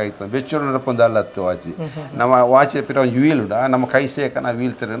ನಡಪುನ ಕೈತ ಬೆಚ್ಚೂರು ನಡಪುನ ಅಲ್ಲತ್ತು ವಾಚಿ ನಮ್ಮ ವಾಚ್ ಪೇರ ಒಂದು ವೀಲ್ ಉಂಡು ನಮ್ಮ ಕೈ ಸೇಕ ನಾ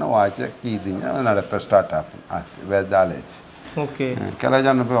ವೀಲ್ ತಿರುಗಿನ ವಾಚ್ ಕೀದಿನ ನಡಪ ಸ್ಟಾರ್ಟ್ ಆಪುನು ಆಯ್ತು ಬೇರೆ ದಾಲೆಜ್ ಓಕೆ ಕೆಲವು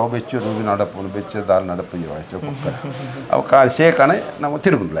ಜನ ಅವು ಬೆಚ್ಚೂರು ನಡಪುನು ಬೆಚ್ಚ ದಾಲ್ ನಡಪುಂಜಿ ವಾಚ್ ಅವು ಕಾಲು ಸೇಕನೆ ನಾವು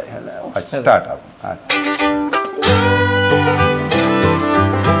ತಿರುಗುಂಡ್ಲ ವಾಚ್ ಸ್ಟಾರ್ಟ್ ಆಪುನು ಆಯ್ತು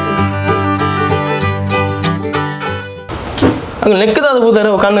ಲೆಕ್ಕದಾದ ಪೂತಾರೆ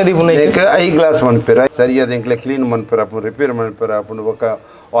ಕಣ್ಣದಿ ಪುನಃ ಐ ಗ್ಲಾಸ್ ಮನ್ಪೇರ ಸರಿಯಾದ ಎಂಕ್ಲೆ ಕ್ಲೀನ್ ಮನ್ಪೇರ ಆಪುಂಡು ರಿಪೇರ್ ಮನ್ಪೇರ ಆಪುಂಡು ಬೊಕ್ಕ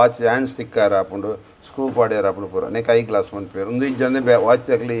ವಾಚ್ ಹ್ಯಾಂಡ್ ಸ್ಟಿಕ್ಕರ್ ಆಪುಂಡು ಸ್ಕ್ರೂ ಪಾಡ್ಯಾರ ಆಪುಂಡು ಪೂರ ನೆಕ್ ಐ ಗ್ಲಾಸ್ ಮನ್ಪೇರು ಒಂದು ಇಂಚಂದೆ ವಾಚ್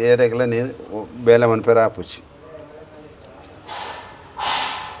ತಕ್ಲಿ ಏರೆಗ್ಲ ನೀರು ಬೇಲೆ ಮನ್ಪೇರ ಆಪುಚಿ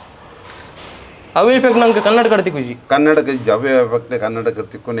ಅವೇ ಎಫೆಕ್ಟ್ ನಂಗೆ ಕನ್ನಡ ಕಡ್ತಿ ಖುಷಿ ಕನ್ನಡಕ್ಕೆ ಅವೇ ಎಫೆಕ್ಟ್ ಕನ್ನಡಕ್ಕೆ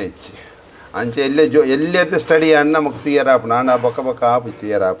ತಿಕ್ಕೊನೆ ಇಚ್ಚಿ ಅಂಚೆ ಎಲ್ಲೇ ಸ್ಟಡಿ ಅಣ್ಣ ನಮಗೆ ತಿಯರ್ ಆಪು ನಾನು ಬೊಕ್ಕ ಆಪು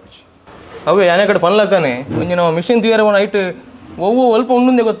ತಿಯರ್ ಆಪುಚಿ ಅವೇ ಯಾನೇ ಕಡೆ ಪನ್ಲಕ್ಕನೆ ಒಂಜಿ ನಾವು ಮಿಷಿನ್ ತಿಯರ್ ನೈಟ್ ಒಲ್ಪ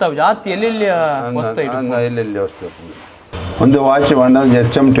ಉಂಡುಂದೆ ಗೊತ್ತಾವ ಜಾತಿ ಎಲ್ಲೆಲ್ಲಿ ವಸ್ತು ಒಂದು ವಾಚ್ ಬಣ್ಣ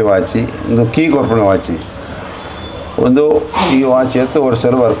ಎಚ್ ಎಮ್ ಟಿ ವಾಚಿ ಒಂದು ಕೀ ಕೊರ್ಪುಣ ವಾಚಿ ಒಂದು ಈ ವಾಚ್ ಎತ್ತು ವರ್ಷ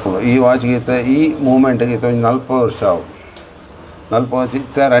ಬರ್ಪುಡು ಈ ವಾಚ್ಗೆ ಈ ಮೂಮೆಂಟ್ಗೆ ಒಂದು 40 ವರ್ಷ ಆವು 40 ವರ್ಷ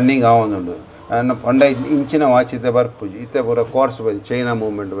ಇತ್ತ ರನ್ನಿಂಗ್ ಆವೊಂದುಂಡು ನನ್ನ ಪಂಡ ಇಂಚಿನ ವಾಚ್ ಇತ್ತೆ ಬರ್ಪುಜಿ ಇತ್ತೆ ಪೂರ course by China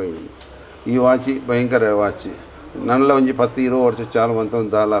movement by ಈ ವಾಚಿ ಭಯಂಕರ ವಾಚ್ ನಲ್ಲ ಒಂಜಿ 10-20 ವರ್ಷ ಚಾಲು ಅಂತ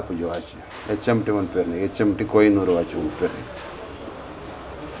ಒಂದು ದಾಲ್ ಆಪುಜಿ watch H M T ಮನ್ಪೇರ್ನೆ H M T ಕೊಯ್ನೂರು watch ಮನ್ಪೇರ್ನೆ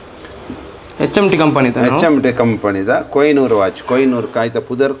H M T ಕಂಪನಿದ ಕೊಯ್ನೂರು watch ಕೊಯ್ನೂರು ಕಾಯ್ತ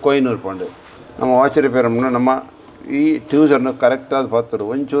ಪುದರ್ ಕೊಯ್ನೂರು ಪಂಡು ನಮ್ಮ ವಾಚ್ ರಿಪೇರ್ ನಮ್ಮ ಈ ಟ್ಯೂಸರ್ನು ಕರೆಕ್ಟಾದ ಪತ್ತರು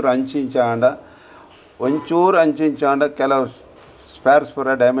ಒಂಚೂರು ಅಂಚಿಂಚ ಆಂಡ ಕೆಲವು ಸ್ಪೇರ್ಸ್ ಪೂರ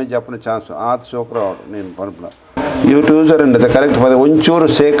ಡ್ಯಾಮೇಜ್ ಆಪನ ಚಾನ್ಸ್ ಆತ ಶೋಕ್ರ ನೀನು ಪನ್ಪುನ ಯೂಸರ್ ಉಂಟು ಕರೆಕ್ಟ್ ಪದ ಒಂಚೂರು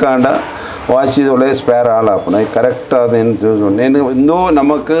ಸೇಕಾಂಡ ವಾಚಿದ ಒಳ್ಳೆ ಸ್ಪೇರ್ ಆಲಾಪನ ಕರೆಕ್ಟ್ ಅದೇನು నేను ಇಂದು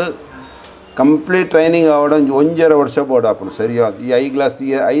ನಮಗೆ ಕಂಪ್ಲೀಟ್ ಟ್ರೈನಿಂಗ್ ಆವడం 1.5 ವರ್ಷ ಬೋರ್ಡ್ ಆಪನು ಸರಿಯಾದ ಈ ಐ ಗ್ಲಾಸ್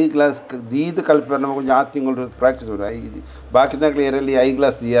ದೀದು ಕಲ್ಪೆ ನಮಗೆ ಕೊಂಚ 6 ತಿಂಗಳು ಪ್ರಾಕ್ಟೀಸ್ ಮಾಡಿ ಬಾಕಿದಾಗಲೇ ಏರಲ್ಲಿ ಐ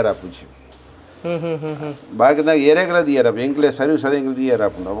ಗ್ಲಾಸ್ ದಿಯಾರ ಆಪುಜಿ ಬಾಕಿದಾಗ ಏರೆಗಳ ದಿಯಾರ ಎಂಕ್ಲೆ ಸರ್ವಿಸ್ ಅದೇ ಎಂಕ್ಲೆ ದಿಯಾರ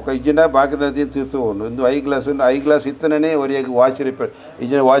ಆಪುಂಡು ఒక ಇಜ್ಜಿನ ಬಾಕಿದಾಗ ತಿರ್ತು ಒಂದು I glass ಇತ್ತನೇ ಒರಿಯಾಗಿ watch repair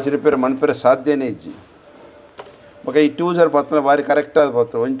ಇಜ್ಜಿನ watch repair ಮನ್ಪೇರೆ ಸಾಧ್ಯನೇ ಇಜ್ಜಿ ಮಗ ಈ ಟ್ಯೂಸರ್ ಪತ್ತರ ಭಾರಿ ಕರೆಕ್ಟ್ ಆದ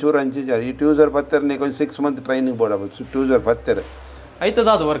ಪತ್ರ ಒಂಚೂರು ಅಂಚಿದ್ದಾರೆ ಈ ಟ್ಯೂಸರ್ ಪತ್ತರ ನೀನು ಒಂದು 6 ಮಂತ್ ಟ್ರೈನಿಂಗ್ ಬೋಡಬೇಕು ಟ್ಯೂಸರ್ ಪತ್ತರ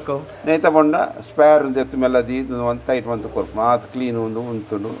ಆಯ್ತದ ವರ್ಕ್ ನೇತ ಬಂಡ ಸ್ಪೇರ್ ಎತ್ತ ಮೆಲ್ಲದಿ ಒಂದು ಟೈಟ್ ಮಂತ್ ಕೊರ್ಪು ಮಾತು ಕ್ಲೀನ್ ಒಂದು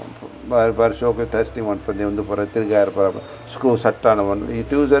ಉಂಟುಂಡು ಬಾರಿ ಶೋಕೆ ಟೆಸ್ಟಿಂಗ್ ಮಾಡ್ತದೆ ಒಂದು ಪರ ತಿರ್ಗಾರ ಪರ ಸ್ಕ್ರೂ ಸಟ್ಟಾಣ ಬಂದು ಈ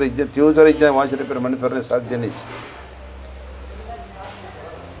ಟ್ಯೂಸರ್ ಇದ್ದ ವಾಚ್ ರಿಪೇರ್ ಮನೆ ಸಾಧ್ಯನೇ ಇಚ್ಚು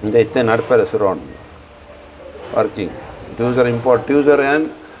ಇಂದ ಇತ್ತೆ ನಡ್ಪೇರೆ ಸುರೌಂಡ್ ವರ್ಕಿಂಗ್ ಟ್ಯೂಸರ್ ಆ್ಯಂಡ್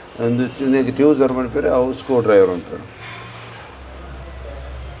ಒಂದು ಟ್ಯೂಸರ್ ಮನೆ ಅವು ಸ್ಕ್ರೂ ಡ್ರೈವರ್ ಅಂತಾರೆ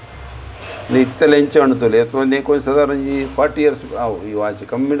ಇತ್ತಲ್ಲ ಎಂಚ ಅಣ್ತಲೆ ಅಥವಾ ಕೊಂಚ ಸಾಧಾರಣ ಈ 40 ಇಯರ್ಸ್ ಅವು ಈ ವಾಚ್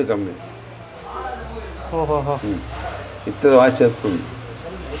ಕಮ್ಮಿ ಇತ್ತದ ವಾಚ್ ಹತ್ಕೊಂಡು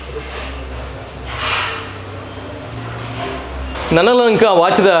ನನಗೆ ಆ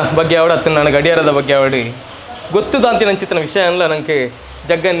ವಾಚ್ದ ಬಗ್ಗೆ ಆವಡ ನನ್ನ ಗಡಿಯಾರದ ಬಗ್ಗೆ ಆವಡಿ ಗೊತ್ತುದ ಅಂತ ನಂಚಿತ್ತಿನ ವಿಷಯ ಎಲ್ಲ ನನಗೆ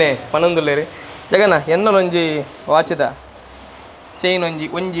ಜಗ್ಗನ್ನೇ ಪನೊಂದುಲ್ಲೇರಿ ಜಗನ್ನ ಎನ್ನೊಂಜಿ ವಾಚ್ದ ಚೈನ್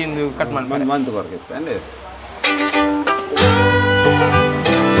ಒಂಜಿ ಕಟ್ ಮಾಡಿ ಮಂತ್ ಬರ್ಗಿತ್ತು ಅಂದರೆ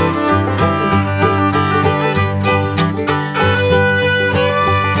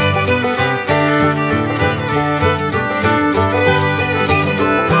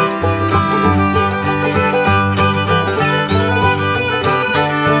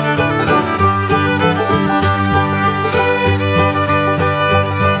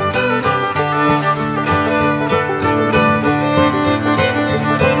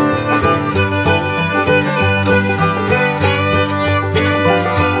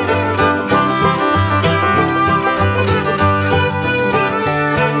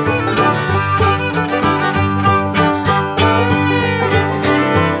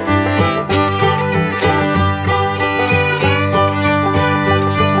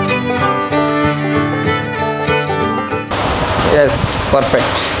ಎಸ್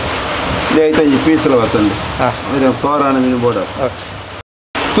ಪರ್ಫೆಕ್ಟ್ ಐತೆ ಈ ಪೀಸಲ್ಲಿ ಬರ್ತಂడి ತೋರಾಣ ಮೀನು ಬೋಡ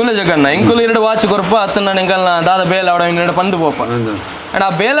ತುಲೆ ಜಗನ್ನ ಇಂಕುಲು 2 ವಾಚ್ ಕೊರ್ಪ ಅತ್ತನ್ನ ನಿಂಕಲ್ನ ದಾದ ಬೇಲ ಅವಡ 2 ಪಂದು ಪೋಪ ಅಂಡ್ ಆ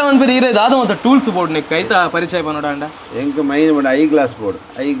ಬೇಲ ಒಂದ್ ಇರೆ ದಾದ ಮತ್ತೆ ಟೂಲ್ಸ್ ಬೋರ್ಡ್ ನಿಕ್ಕ ಐತ ಪರಿಚಯ ಬನ್ನೋಡ ಅಂಡ ಎಂಕ ಮೈನ್ ಬಂಡ I glass board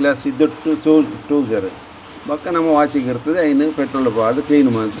I glass ಇದ್ದಟ್ಟು ಟೂಸರ್ ಬಕ್ಕ ನಮ್ಮ ವಾಚಿಗೆ ಇರ್ತದೆ ಐನು ಪೆಟ್ರೋಲ್ ಅದು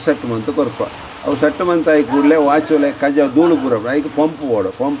ಕ್ಲೀನ್ ಮಂತ್ ಸೆಟ್ ಮಂತ್ ಕೊರ್ಪ ಅವು ಸೆಟ್ ಮಂತ್ ಆಗಿ ಕೂಡಲೇ ವಾಚ್ ಒಲೆ ಕಜ ಧೂಳು ಪೂರ ಐಕೆ ಪಂಪ್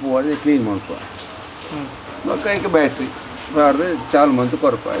ಓಡಿ ಕ್ಲೀನ್ ಮಾಡ್ಕೊ ಬಕ್ಕ ಐಕೆ ಬ್ಯಾಟ್ರಿ ಬಾರ್ದು ಚಾಲು ಮಂತ್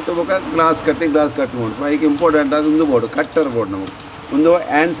ಕೊರಪ ಆಯಿತು ಬೊಕ್ಕ ಗ್ಲಾಸ್ ಕಟ್ ಮಾಡ್ಕೊ ಈಗ ಇಂಪಾರ್ಟೆಂಟ್ ಅದು ಒಂದು ಬೋರ್ಡ್ ಕಟ್ಟರ್ ಬೋರ್ಡ್ ನಮಗೆ ಒಂದು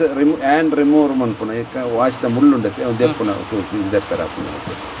ಹ್ಯಾಂಡ್ ರಿಮೂವರ್ ಮಾಡ್ಕೊಂಡು ಈಗ ವಾಚ್ದ ಮುಳ್ಳುಂಡತ್ತೆ ಒಂದು ದೆಪ್ಪರ ಹಾಕೊಂಡು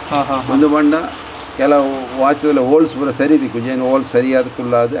ಒಂದು ಬಣ್ಣ ಕೆಲವು ವಾಚ್ದಲ್ಲ ಹೋಲ್ಸ್ ಬರೋ ಸರಿ ದಿಕ್ಕು ಏನು ಹೋಲ್ಸ್ ಸರಿಯಾದ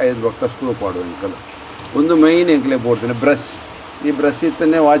ಕುಲ್ಲಾದ 5 ಬೊಕ್ಕ ಸ್ಕ್ರೂ ಪಾಡು ಇಂಕಲ್ಲ ಒಂದು ಮೈನ್ ಎಂಕ್ಲೆ ಬೋಡ್ತೇನೆ ಬ್ರಷ್ ಈ ಬ್ರಷ್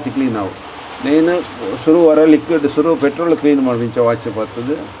ಇತ್ತನೇ ವಾಚ್ ಕ್ಲೀನ್ ಆವು నేను ಲಿಕ್ವಿಡ್ ಪೆಟ್ರೋಲ್ ಕ್ಲೀನ್ ಮಾಡಿ ವಾಚ್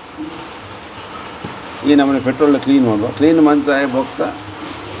ಬರ್ತದೆ ಈ ನಮ್ಮನೆ ಪೆಟ್ರೋಲ್ ಕ್ಲೀನ್ ಮಾಡುವ ಕ್ಲೀನ್ ಮಂತ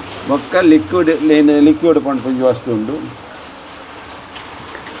ಬೊಕ್ಕ ಲಿಕ್ವಿಡ್ ಪಂಡು ಪಂಜಿ ವಸ್ತು ಉಂಟು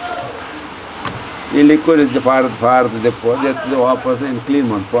ಈ ಲಿಕ್ವಿಡ್ ಇದ್ದು ಪಾರ್ದು ದೆಪ್ಪು ವಾಪಸ್ ಕ್ಲೀನ್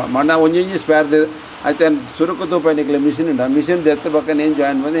ಮಾಡ್ಕೊ ಮಣ್ಣ ಒಂಜಿ ಸ್ಪೇರ್ అయితే ಸುರುಕು ತೂಪನಿಕ್ಲೆ ಮಿಷಿನ್ ಉಂಟು ಆ ಮಿಷಿನ್ ದೆತ್ತು ಬಕ್ಕ నేను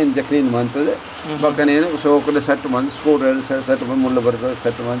ಜಾಯಿನ್ ಬಂದು నేను ಕ್ಲೀನ್ ಮಾಡ್ತದೆ ಬಕ್ಕ నేను ಸೋಕಡೆ ಸೆಟ್ ಮಂದು ಸ್ಕ್ರೂ ಡ್ರೈವರ್ ಸೆಟ್ ಬಂದು ಮುಳ್ಳು ಬರ್ತದೆ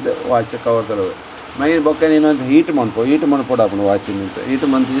ಸೆಟ್ ಮಂದು ವಾಚ್ ಕವರ್ ತರವೆ ಮೈನ್ ಬೊಕ್ಕ ನೀನು ಅಂತ ಹೀಟ್ ಮಾಡ್ಕೊಡಪ್ಪನು ವಾಚಿನಿಂತ ಹೀಟ್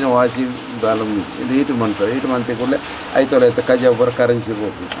ಮಂತಿನ ವಾಚಿ ದಾಲ ಇದು ಹೀಟ್ ಮಂತಿ ಕೂಡಲೇ ಐತೋಲೆ ಆಯ್ತು ಕಜ ಬರ ಕರೆನ್ಸಿ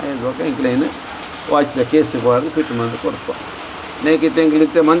ಹೋಗಿ ಐದು ಬೊಕ್ಕ ಇಂಕ್ಲೇನು ವಾಚ್ದ ಕೇಸ್ ಬಾರ್ದು ಫಿಟ್ ಮಂದು ಕೊಡ್ಪ ನೇಕಿತ್ತು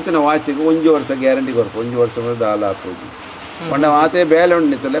ಇಂಕ್ಲಿತ್ತೆ ಮಂತಿನ ವಾಚಿಗೆ 1 ವರ್ಷ ಗ್ಯಾರಂಟಿ ಕೊಡ್ಪ 1 ವರ್ಷ ದಾಲ ಹಾಕೋದು ಪಂಡ ಆತೆ ಬೇಲೆ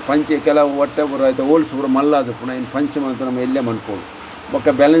ಉಂಡಿತ್ತಲ್ಲ ಪಂಚಿ ಕೆಲವು ಹೊಟ್ಟೆ ಬರೋ ಆಯ್ತು ಹೋಲ್ಸ್ ಬರೋ ಮಲ್ಲಾದು ಪುನಃ ಇನ್ನು ಪಂಚಿ ಮಂತ ನಮ್ಮ ಎಲ್ಲೇ ಮಾಡ್ಬೋದು ಬೊಕ್ಕ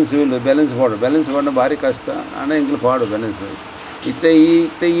ಬ್ಯಾಲೆನ್ಸ್ ಕೊಡು ಭಾರಿ ಕಷ್ಟ ಹಣ ಇಂಕ್ಲು ಪಾಡು ಬ್ಯಾಲೆನ್ಸ್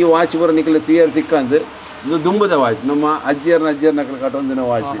ಈ ವಾಚ್ ಬರೋ ನಿಕ್ಲೆ ತಿಯರ್ ತಿಕ್ಕಂದು ಇದು ದುಂಬದ ವಾಚ್ ನಮ್ಮ ಅಜ್ಜಿಯರ್ನ ನಕಲು ಕಟ್ಟೊಂದಿನ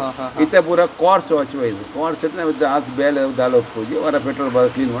ವಾಚ್ ಇತ್ತೆ ಪೂರ ಕ್ವಾರ್ಸ್ ವಾಚ್ ಒಯ್ದು ಕ್ವಾರ್ಸ್ ಇಟ್ಟು ನಾವು ಅದು ಬೇಲೆ ದಾಲ ಹೋಗಿ ಹೊರ ಪೆಟ್ರೋಲ್ ಬಾರ್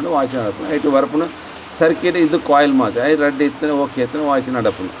ಕ್ಲೀನ್ ಮಾಡಿ ವಾಚ್ ನಡಪು ಐಟು ಬರಪುನ ಸರ್ಕಿಟ್ ಇದು ಕಾಯಿಲ್ ಮಾತು ಐ ರೆಡ್ ಇತ್ತನೆ ಓಕೆ ಇತ್ತನೆ ವಾಚ್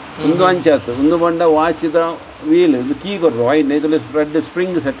ನಡಪುನ ಒಂದು ಅಂಚಾತು ಒಂದು ಬಂಡ ವಾಚಿದ ವೀಲ್ ಇದು ಕೀ ಕೊಡ್ರು ವೈನ್ ಇದರಲ್ಲಿ ರೆಡ್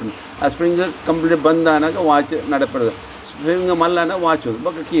ಸ್ಪ್ರಿಂಗ್ ಸೆಟ್ ಆ ಸ್ಪ್ರಿಂಗ್ ಕಂಪ್ಲೀಟ್ ಬಂದ ಅನ್ನಾಗ ವಾಚ್ ನಡಪಡದು ಸ್ಪ್ರಿಂಗ್ ಮಲ್ಲನ ವಾಚ್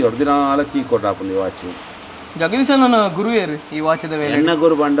ಬೊಕ್ಕ ಕೀ ಕೊಡು ದಿನಾಲ ಕೀ ಕೊಟ್ಟು ಹಾಕೊಂಡು ವಾಚ್ ಜಗದೀಶ ನನ್ನ ಗುರು ಏರಿ ಈ ವಾಚದ ವೇಳೆ ಎಣ್ಣ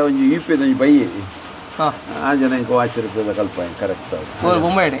ಗುರು ಬಂಡ ಒಂದು UP ಒಂಜಿ ಬೈಯಿ ಆ ಜನ ಇಂಕ ವಾಚ್ ಇರ್ತದೆ ಕಲ್ಪ ಕರೆಕ್ಟ್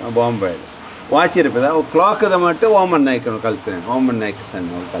ಬಾಂಬೆ ವಾಚ್ ಇರ್ತದೆ ಅವು ಕ್ಲಾಕ್ದ ಮಟ್ಟ ಓಮನ್ ನಾಯ್ಕ ಕಲ್ತೇನೆ ಓಮನ್ ನಾಯ್ಕ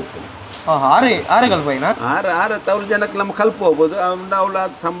ಸಣ್ಣ ಕಲ್ತೇನೆ ಆರೆ ಕಲ್ಪೈನ ಆರು 1000 ಜನಕ್ಕೆ ನಮ್ಮ ಕಲ್ಪ ಹೋಗ್ಬೋದು ಅವಳ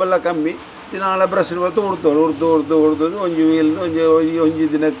ಸಂಬಳ ಕಮ್ಮಿ ದಿನಾಲ ಬ್ರಷ್ ಬರ್ತು ಉಡ್ದು ಒಂಜಿ ವೀಲ್ ಒಂಜಿ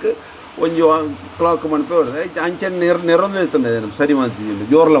ದಿನಕ್ಕೆ ಒಂಜಿ ಕ್ಲಾಕ್ ಮನ್ಪೆ ಹೊಡೆದು ಅಂಚೆ ನೆರೊಂದು ಇರ್ತದೆ ಸರಿ ಮಾಡ್ತಿದ್ದೀನಿ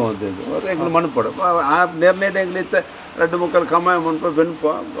ಜೋರ್ಲ ಮಾಡ್ತಿದ್ದು ಎಂಗ್ಲು ಮನ್ಪಡ ಆ ನೆರ್ನೇಟ್ ಎಂಗ್ಲಿತ್ತ 2-3 ಕಮಾಯ ಮನ್ಪ ಬೆನ್ಪ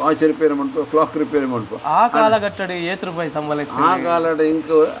ವಾಚ್ ರಿಪೇರಿ ಮನ್ಪ ಕ್ಲಾಕ್ ರಿಪೇರಿ ಮನ್ಪ ಆ ಕಾಲಘಟ್ಟಡಿ ಏತ್ ರೂಪಾಯಿ ಸಂಬಳ ಆ ಕಾಲಡ ಇಂಕ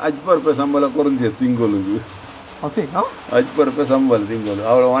 50 ರೂಪಾಯಿ ಸಂಬಳ ಕೊರಂದಿ ತಿಂಗಳು ಅತಿ 50 ರೂಪಾಯಿ ಸಂಬಳ ತಿಂಗಳು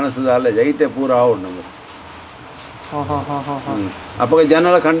ಅವಳ ಮನಸ್ಸದ ಅಲ್ಲ ಐಟೆ ಪೂರ ಆವಡು ನಮಗೆ ಅಪ್ಪ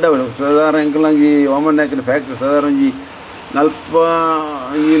ಜನರ ಕಂಡವಳು ಸಾಧಾರಣ ಎಂಕಲಂಗಿ ಓಮನ್ ಫ್ಯಾಕ್ಟ್ರಿ ಸಾಧಾರಣ ಈ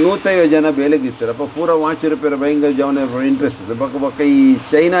 150 ಜನ ಬೇಲೆಗೆ ಇರ್ತಾರೆ ಅಪ್ಪ ಪೂರ ವಾಚ್ ರಿಪೇರಿ ಭಯಂಕರ ಜವನ ಇಂಟ್ರೆಸ್ಟ್ ಇದೆ ಬಕ್ಕ ಈ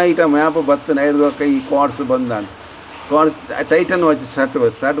ಚೈನಾ ಐಟಮ್ ಯಾಪ ಬತ್ತನ ಹಿಡಿದು ಬಕ್ಕ ಈ ಕ್ವಾರ್ಟ್ಸ್ ಬಂದ ಕ್ವಾರ್ಟ್ಸ್ ಟೈಟನ್ ವಾಚ್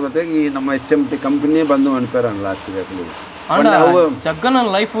ಸ್ಟಾರ್ಟ್ ಬತ್ತಾಗ ಈ ನಮ್ಮ HMT ಕಂಪನಿಯೇ ಬಂದು ಅನ್ಪೇರ ಲಾಸ್ಟಿಗೆ ಜಗ್ಗನ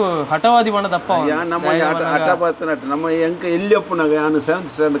ಲೈಫ್ ಹಠವಾದಿ ಬಣ್ಣದಪ್ಪ ನಮ್ಮ ಹಠ ಬತ್ತನ ನಮ್ಮ ಎಂಕ ಎಲ್ಲಿ ಒಪ್ಪನಾಗ ನಾನು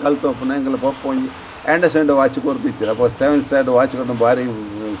 7th ಸ್ಟ್ಯಾಂಡರ್ಡ್ ಕಲ್ತು ಒಪ್ಪನ ಎಂಕಲ್ಲ ಪಪ್ಪ ಒಂಜಿ ಆ್ಯಂಡರ್ಸ್ಟ್ಯಾಂಡ್ ವಾಚ್ ಕೊರ್ತಿರ್ತೀರ ಅಪ್ಪ 7th ಸ್ಟ್ಯಾಂಡರ್ಡ್ ವಾಚ್ ಕೊಟ್ಟು ಭಾರಿ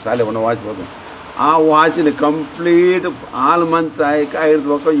ಶಾಲೆ ಬಣ್ಣ ವಾಚ್ ಬರ್ತು ಆ ವಾಚಿನ ಕಂಪ್ಲೀಟ್ 6 ಮಂತ್ ಆಯ್ಕೆ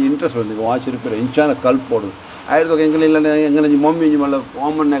ಐದು ಇಂಟ್ರೆಸ್ಟ್ ಬಂದಿದೆ ವಾಚ್ ರಿಪೇರಿ ಇಂಚಾನ ಕಲ್ಪೋಡು ಐದು ಎಂಗಲ ಇಲ್ಲ ಎಂಗನ ಮಮ್ಮಿ ಮಲ್ಲ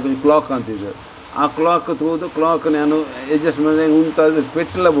ಕಾಮನ್ ಆಗಿ ಕ್ಲಾಕ್ ಅಂತಿದ್ದೆ ಆ ಕ್ಲಾಕ್ ತೂದು ಕ್ಲಾಕ್ ನಾನು ಅಡ್ಜಸ್ಟ್ಮೆಂಟ್ ಉಂಟಾದ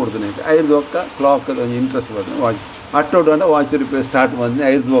ಪೆಟ್ಟಿಲ್ಲ ಬಿಡ್ತೀನಿ ಐದು ಕ್ಲಾಕ್ ಒಂದು ಇಂಟ್ರೆಸ್ಟ್ ಬರ್ತದೆ ವಾಚ್ ಅಟ್ಟೋಡು ಅಂದ್ರೆ ವಾಚ್ ರಿಪೇರಿ ಸ್ಟಾರ್ಟ್ ಬಂದು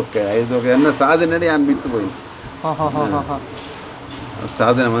 5 ಒಕ್ಕ ಎನ್ನ ಸಾಧನೆ ನಾನು ಬಿತ್ತು ಹೋಯ್ತು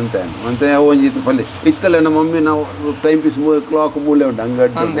ಸಾಧನೆ ಮಂತೆ ಒಂಜಿತ್ತು ಪಲ್ಲೆ ಇತ್ತಲ್ಲ ನಮ್ಮ ಮಮ್ಮಿ ನಾವು ಟೈಮ್ ಪೀಸ್ ಕ್ಲಾಕ್ ಮೂಲೆ ಉಂಟು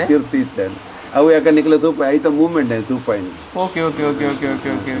ಅಂಗಡಿ ತೀರ್ತಿ ಇತ್ತೇನೆ ಅವು ಯಾಕೆ ನಿಖಲ ತೂಪ ಆಯ್ತಾ ಮೂವ್ಮೆಂಟ್ ಆಯ್ತು ತೂಪಾಯಿ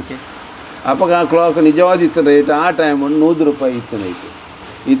ಅಪ್ಪಾಗ ಆ ಕ್ಲಾಕ್ ನಿಜವಾದಿತ್ತು ರೇಟ್ ಆ ಟೈಮ್ 100 ರೂಪಾಯಿ ಇತ್ತು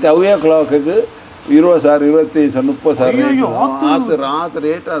ಇತ್ತು ಅವೇ ಕ್ಲಾಕಿಗೆ 20,000 25,000 30,000 ರಾತ್ರಿ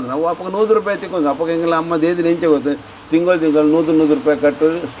ರೇಟ್ ಆದ್ರೆ ನಾವು ಅಪ್ಪಾಗ 100 ರೂಪಾಯಿ ತಿಕ್ಕೊಂಡು ಅಪ್ಪಾಗ ಹೆಂಗೆಲ್ಲ ಅಮ್ಮ ದೇದಿನ ಹೆಂಚೆ ಗೊತ್ತು ತಿಂಗಳು 100 ರೂಪಾಯಿ ಕಟ್ಟು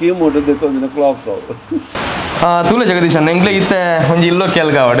ಸ್ಕೀಮ್ ಹೊಟ್ಟದಿತ್ತು ಒಂದಿನ ಕ್ಲಾಕ್ ಅವು ತೂಲೆ ಜಗದೀಶ್ ಅಣ್ಣ ಎಂಗ್ಲೇ ಇತ್ತೆ ಒಂಜಿ ಇಲ್ಲೋ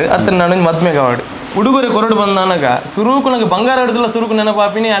ಕೆಲ್ಗಾವಾಡು ಅತ್ತ ನಾನು ಮದ್ಮೆ ಕಾವಾಡು ಉಡುಗೊರೆ ಕೊರಡು ಬಂದಾನಾಗ ಸುರುಕು ನಂಗೆ ಬಂಗಾರ ಹಿಡಿದಿಲ್ಲ ಸುರುಕು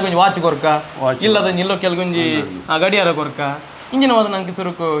ನೆನಪಾಪಿನಿ ಆಗೊಂಜಿ ವಾಚ್ ಕೊರ್ಕ ಇಲ್ಲದೊಂದು ಇಲ್ಲೋ ಕೆಲ್ಗೊಂಜಿ ಗಡಿಯಾರ ಕೊರ್ಕ ಇಂಜಿನ ಹೋದ ನಂಗೆ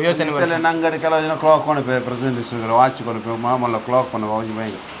ಸುರುಕು ಯೋಚನೆ ಬರ್ತದೆ ನಂಗಡಿ ಕೆಲವು ಜನ ಕ್ಲಾಕ್ ಕೊನಪೆ ಪ್ರೆಸಿಡೆಂಟ್ ವಾಚ್ ಕೊನಪೆ ಮಾಮಲ್ಲ ಕ್ಲಾಕ್ ಕೊನಪ ಒಂಜಿ ಮೈ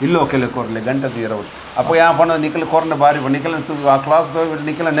ಇಲ್ಲೋ ಕೆಲ ಕೊರ್ಲೆ ಗಂಟೆ ತೀರವು ಅಪ್ಪ ಯಾ ಪಣ ನಿಖಲ್ ಕೊರ್ನ ಬಾರಿ ನಿಖಲ್ ಆ ಕ್ಲಾಕ್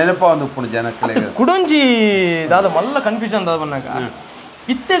ನಿಖಲ ನೆನಪ ಒಂದು ಉಪ್ಪು ಜನಕ್ಕೆ ಕುಡೊಂಜಿ ದಾದ ಮಲ್ಲ ಕನ್ಫ್ಯೂಷನ್ ದಾದ ಬಂದಾಗ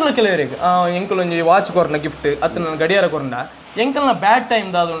ಇತ್ತೆಗಳ ಕೆಲವರಿಗೆ ಎಂಕಲೊಂಜಿ ವಾಚ್ ಕೊರ್ನ ಗಿಫ್ಟ್ ಅತ್ತ ನನ್ನ ಗಡಿಯಾರ ಕೊರ್ನ ಎಂಕಲ್ನ ಬ್ಯಾಡ್ ಟೈಮ್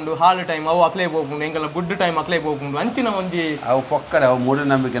ದಾದುಂಡು ಹಾಲು ಟೈಮ್ ಅವು ಅಕ್ಲೇ ಹೋಗ್ಕೊಂಡು ಎಂಕಲ್ನ ಗುಡ್ ಟೈಮ್ ಅಕ್ಲೇ ಹೋಗ್ಕೊಂಡು ಅಂಚಿನ ಒಂಜಿ ಅವು ಪಕ್ಕಡೆ ಅವು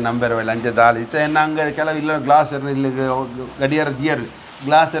ಮೂಢನಂಬಿಕೆ ನಂಬೇರವಲ್ಲ ಅಂಚೆ ದಾಳಿ ಇತ್ತ ಎನ್ನ ಅಂಗಡಿ ಕೆಲವು ಇಲ್ಲ ಗ್ಲಾಸ್ ಇಲ್ಲಿ ಗಡಿಯಾರ ದಿಯರ್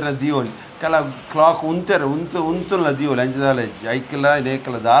ಗ್ಲಾಸ್ ದಿಯೋಲಿ ಕೆಲವು ಕ್ಲಾಕ್ ಉಂತುಲ್ಲ ದಿಯೋಲಿ ಅಂಚೆ ದಾಳ ಹೆಜ್ಜಿ ಐಕಿಲ್ಲ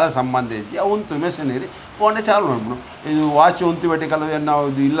ನೇಕಲ್ಲ ದಾಳ ಸಂಬಂಧ ಹೆಜ್ಜಿ ಅವು ಉಂತು ಮೆಷಿನರಿ ಪೋಂಡೆ ಚಾಲು ಮಾಡ್ಬಿಡು ಇದು ವಾಚ್ ಉಂತು ಬೆಟ್ಟಿ ಕೆಲವು ಎನ್ನ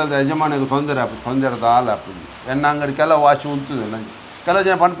ಇದು ಇಲ್ಲದ ಯಜಮಾನಿಗೆ ತೊಂದರೆ ದಾಳ ಹಾಕ್ಬಿಡಿ ಎನ್ನ ಅಂಗಡಿ ಕೆಲವು ವಾಚ್ ಉಂತುದು ನಂಗೆ ಕೆಲವು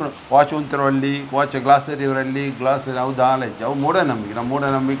ಜನ ಪಂಡ್ಕೊಂಡು ವಾಚ್ ಉಂತಿರೋಲ್ಲಿ ವಾಚ್ ಗ್ಲಾಸ್ ಇವರಲ್ಲಿ ಗ್ಲಾಸ್ ಅವು ದಾಲ ಹೆಚ್ಚು ಅವು ಮೂಢನಂಬಿಕೆ ನಮ್ಮ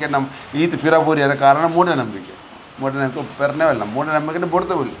ಮೂಢನಂಬಿಕೆ ನಮ್ಮ ಈತ ಪಿರಪೂರಿಯರ ಕಾರಣ ಮೂಢನಂಬಿಕೆ ಪೆರ್ನೇವಲ್ಲ ಮೂಢನಂಬಿಕೆ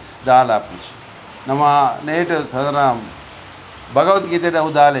ಬಿಡ್ತೇವಿಲ್ಲ ದಾಲ ಹಾಪಿಸಿ ನಮ್ಮ ನೇಟ್ ಸಾಧಾರಣ ಭಗವದ್ಗೀತೆ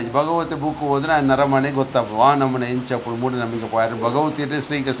ಅವು ದಾಲೇಜ್ ಭಗವತಿ ಬುಕ್ ಹೋದ್ರೆ ನರಮನೆ ಗೊತ್ತಾಗ್ತದೆ ಆ ನಮ್ಮನೆ ಇಂಚಪ್ಪಳು ಮೂಢನಂಬಿಕೆ ಪಾಯರು ಭಗವದ್ಗೀತೆ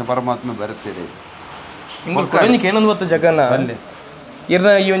ಶ್ರೀಕೃಷ್ಣ ಪರಮಾತ್ಮ ಬರುತ್ತೀರಿ ಏನೊಂದು ಗೊತ್ತು ಜಗನ್ನ ಅಲ್ಲಿ ಇರ್ನ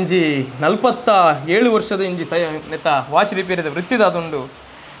ಈ ಒಂಜಿ 47 ವರ್ಷದ ಇಂಜಿ ನೆತ್ತ ವಾಚ್ ರಿಪೇರಿದ ವೃತ್ತಿದಾದುಂಡು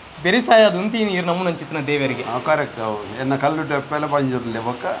ಬೆರಿಸಾಯದ ಉಂತೀನಿ ಇರ್ ನಮ್ಮನ ಚಿತ್ರ ದೇವರಿಗೆ ಕರೆಕ್ಟ್ ಅವು ಎನ್ನ ಕಲ್ಲು ಟೆಪ್ಪೆಲ್ಲ ಬಂಜಿರಲಿ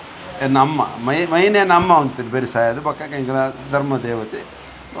ಬೊಕ್ಕ ಎನ್ನ ಅಮ್ಮ ಮೈನೇನ ಅಮ್ಮ ಅಂತೀರಿ ಬೆರಿಸಾಯದು ಬೊಕ್ಕ ಎಂಕಲ ಧರ್ಮ ದೇವತೆ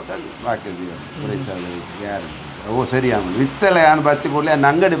ಬೊಕ್ಕ ಬಾಕಿದ್ದೀವಿ ಬೆರಿಸಾಯ ಯಾರು ಅವು ಸರಿ ಅಮ್ಮ ವಿತ್ತಲ್ಲ ಯಾನು ಬತ್ತಿ ಕೊಡಲಿ ಎನ್ನ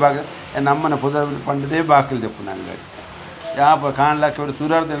ಅಂಗಡಿ ಭಾಗ ಎನ್ನ ಅಮ್ಮನ ಪುದರ್ ಪಂಡದೇ ಬಾಕಿಲ್ ದೆಪ್ಪು ಅಂಗಡಿ ಯಾಪ ಕಾಣ್ಲಾಕ ಬಿಡು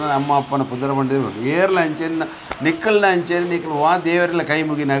ತುರಾರ್ದೇನ ಅಮ್ಮ ಅಪ್ಪನ ಪುದರ ಪಂಡದೇ ಬೇಕು ಏರ್ಲ ಅಂಚೆನ ನಿಕ್ಕಲ್ನ ಅಂಚೇರಿ ನಿಕ್ಕಲು ವಾ ದೇವರೆಲ್ಲ ಕೈ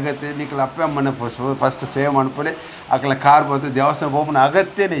ಮುಗಿನ ಅಗತ್ಯ ನಿಕ್ಕಲು ಅಪ್ಪ ಅಮ್ಮನ ಫಸ್ಟ್ ಸೇವೆ ಮಾಡ್ಕೊಳ್ಳಿ ಅಕ್ಕಲ ಕಾರ್ ಬಂದು ದೇವಸ್ಥಾನ ಹೋಗ್ಬನ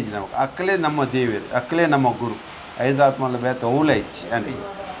ಅಗತ್ಯನೇ ಇಜ್ಜಿ ನಮಗೆ ಅಕ್ಕಲೇ ನಮ್ಮ ದೇವರು ಅಕ್ಕಲೇ ನಮ್ಮ ಗುರು ಐದಾತ್ಮಲ್ಲ ಬೇತ ಅವಲ ಇಚ್ಚಿ ಅನಿ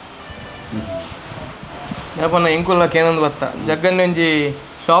ಯಾಪನ್ನ ಎಂಕುಲ್ಲಕ್ಕೆ ಏನೊಂದು ಗೊತ್ತಾ ಜಗ್ಗನ್ನೊಂಜಿ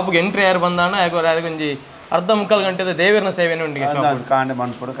ಶಾಪ್ಗೆ ಎಂಟ್ರಿ ಯಾರು ಬಂದಾಣ ಯಾರಿಗೊಂಜಿ ಅರ್ಧ ಮುಕ್ಕಾಲು ಗಂಟೆದ ದೇವರನ ಸೇವೆನೇ ಉಂಟು ಕಾಂಡೆ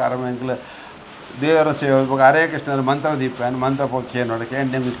ಮನ್ಪಡು ಕಾರಮ ಎಂಕಲು ದೇವರ ಸೇವೆ ಇವಾಗ ಹರೇ ಕೃಷ್ಣನ ಮಂತ್ರ ದೀಪ ಮಂತ್ರ ಪೊಕ್ಕೆ ನೋಡಕ್ಕೆ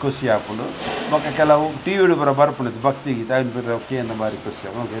ಎಂಟು ಖುಷಿ ಹಾಕೊಂಡು ಬೊಕ್ಕ ಕೆಲವು ಟಿ ವಿ ಬರೋ ಬರ್ಪುಣಿದ್ದು ಭಕ್ತಿ ಗೀತೆ ಅವನ ಬಿರ ಕೇಂದ್ರ ಬಾರಿ ಖುಷಿ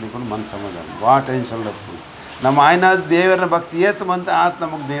ಹಾಕೊಂಡು ಕೇಳಿಕೊಂಡು ಮನಸ್ಸು ಸಮಾಧಾನ ಭಾಳ ಟೆನ್ಷನ್ ಲಪ್ಪು ನಮ್ಮ ಆಯ್ನ ದೇವರ ಭಕ್ತಿ ಏತು ಮಂತ ಆತ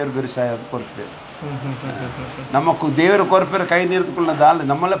ನಮಗೆ ದೇವ್ರ ಬಿರುಸಾಯ ಕೊಡ್ತೇವೆ ನಮ್ಮ ದೇವರು ಕೊರಪೇರ ಕೈ ನೀರ್ತುಕೊಳ್ಳ ದಾಲ್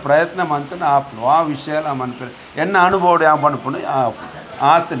ನಮ್ಮಲ್ಲ ಪ್ರಯತ್ನ ಮಂತನ ಆಪು ಆ ವಿಷಯ ನಮ್ಮ ಅನ್ಪೇರೆ ಎನ್ನ ಅನುಭವ ಯಾವ ಅನ್ಪುಣು ಆಪು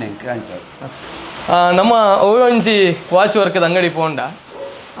ಆತನೇ ಅಂಚ ನಮ್ಮ ಒಂಜಿ ವಾಚ್ ವರ್ಕದ ಅಂಗಡಿ ಪೋಂಡ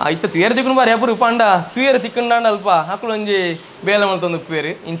ಇತ್ತ ತುಯರ್ ತಿಕ್ಕೊಂಡು ಬಾರಿ ಅಪರು ಪಾಂಡ ತುಯರ್ ತಿಕ್ಕೊಂಡಾಂಡ ಅಲ್ಪ ಹಾಕಲು ಒಂಜಿ ಬೇಲೆ ಮಲ್ತೊಂದು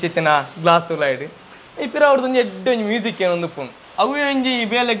ಉಪ್ಪೇರು ಇಂಚಿತ್ತಿನ ಗ್ಲಾಸ್ ತುಲಾಯ್ಡು ಈ ಪಿರ ಅವ್ರದ್ದು ಎಡ್ಡೆ ಒಂಜಿ ಮ್ಯೂಸಿಕ್ ಏನೊಂದು ಉಪ್ಪುಂಡು ಅವೇ ಒಂಜಿ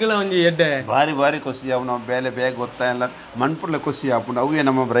ಬೇಲೆಗಳ ಒಂಜಿ ಎಡ್ಡೆ ಭಾರಿ ಭಾರಿ ಖುಷಿ ಅವು ನಾವು ಬೇಲೆ ಬೇಗ ಗೊತ್ತಾಯಿಲ್ಲ ಮಣ್ಪುಡ್ಲ ಖುಷಿ ಹಾಕೊಂಡು ಅವೇ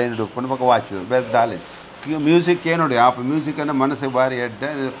ನಮ್ಮ ಬ್ರೈನ್ ಉಪ್ಪುಂಡು ಪಕ್ಕ ವಾಚಿದ್ರು ಬೇರೆ ದಾಲೆ ಮ್ಯೂಸಿಕ್ ಏನು ನೋಡಿ ಆಪ ಮ್ಯೂಸಿಕ್ ಅಂದರೆ ಮನಸ್ಸಿಗೆ ಭಾರಿ ಎಡ್ಡೆ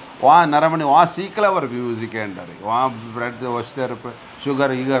ವಾ ನರಮಣಿ ವಾ ಸೀಕಲ ಬರ ಮ್ಯೂಸಿಕ್ ಅಂತಾರೆ ವಾ bread ವಸ್ತರ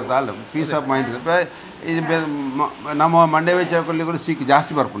sugar ಈಗರ್ದಲ್ಲ piece of mind ಇದು ನಮ್ಮ ಮಂಡ್ಯ ವೆಚ್ಚ ಸೀಕ್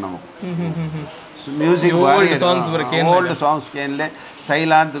ಜಾಸ್ತಿ ಬರ್ಪು ನಮಗೆ ಮ್ಯೂಸಿಕ್ ಭಾರಿ ಓಲ್ಡ್ ಸಾಂಗ್ಸ್ಗೆ ಏನ್ಲೆ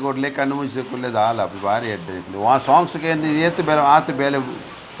ಸೈಲಾಂತ್ ಕೊಡ್ಲೆ ಕಣ್ಣು ಮುಚ್ಚಿ ಕೊಡ್ಲೆ ದಾಲ ಭಾರಿ ಎಡ್ಡೆ ಆ ಸಾಂಗ್ಸ್ಗೆ ಏನು ಏತು ಬೇರೆ ಆತು ಬೇಲೆ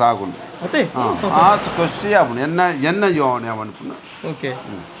ಸಾಗುಂಡು ಆತು ಖುಷಿ ಅವನು ಎನ್ನ ಜೋವಣೆ ಅವನು ಓಕೆ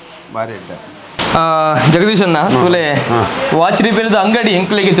ಭಾರಿ ಎಡ್ಡೆ ಜಗದೀಶ್ ಅಣ್ಣ ತುಲೆ ವಾಚ್ ರಿಪೇರಿದ ಅಂಗಡಿ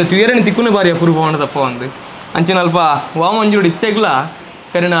ಎಂಕ್ಲೆಗಿತ್ತು ತುಯರನಿ ತಿಕ್ಕುನ ಬಾರಿ ಅಪೂರ್ವ ತಪ್ಪ ಒಂದು ಅಂಚಿನ ಅಲ್ಪ ವಾಮಂಜುಡು ಇತ್ತೆಗ್ಲ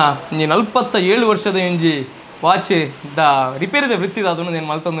ಕರಿನ ಒಂಜಿ 47 ವರ್ಷದ ಒಂಜಿ ವಾಚ್ ದ ರಿಪೇರಿದ ವೃತ್ತಿದ ಅದನ್ನು నేను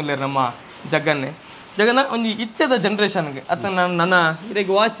ಮಲ್ತೊಂದುಲ್ಲೇರು ನಮ್ಮ ಜಗನ್ನ ಒಂಜಿ ಇತ್ತೆದ ಜನ್ರೇಷನ್ಗೆ ಅತ್ತ ನನ್ನ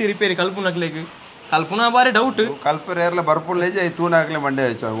ಇದಕ್ಕೆ ವಾಚ್ ರಿಪೇರಿ ಕಲ್ಪನಾಕ್ಲೆಗ್ ಕಲ್ಪನಾ ಬಾರಿ ಡೌಟ್ ಕಲ್ಪರೇರ್ಲ ಬರ್ಪುಳ್ಳೇಜೆ ತೂನಾಗ್ಲೆ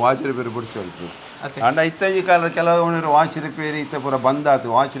ಮಂಡ್ಯ ವಾಚ್ ರಿಪೇರಿ ಬಿಡಿಸೋಲ್ತು ಅಂಡ ಇತ್ತಂಜಿ ಕಾಲ ಕೆಲವು ವಾಚ್ ರಿಪೇರಿ ಇತ್ತ ಪೂರ ಬಂದಾತು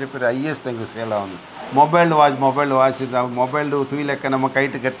ವಾಚ್ ರಿಪೇರಿ ಹೈಯೆಸ್ಟ್ ಅಂಗ ಸೇಲ್ ಅವನು ಮೊಬೈಲ್ ವಾಚ್ ಮೊಬೈಲ್ ತುಯ್ಲೆಕ್ಕ ನಮ್ಮ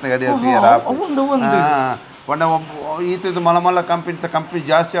ಕೈಟ್ ಕೆಟ್ಟ ಗಡಿ ಒಂಡ ಈತದ್ದು ಮಲ ಕಂಪನಿ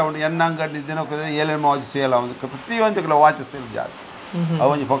ಜಾಸ್ತಿ ಅವನು ಎನ್ನ ಅಂಗಡಿ ದಿನಕ್ಕೆ ಏಳೇನು ವಾಚ್ ಸೇಲ್ ಅವನು ಪ್ರತಿಯೊಂದು ವಾಚ್ ಸೇಲ್ ಜಾಸ್ತಿ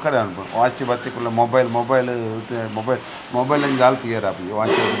ಅವನು ಪಕ್ಕಡೆ ಅನ್ಬೋದು ವಾಚ್ ಬತ್ತಿಕುಲ್ಲ ಮೊಬೈಲ್ ಜಾಲ್ತಿ ಏರಾಪಿ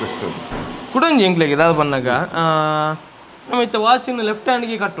ವಾಚ್ ಬೆಸ್ಟ್ ಕುಡಂಜಿ ಎಂಕ್ಲೆಗೆ ಅದು ಬಂದಾಗ ನಮ್ಮ ಇತ್ತ ವಾಚಿನ ಲೆಫ್ಟ್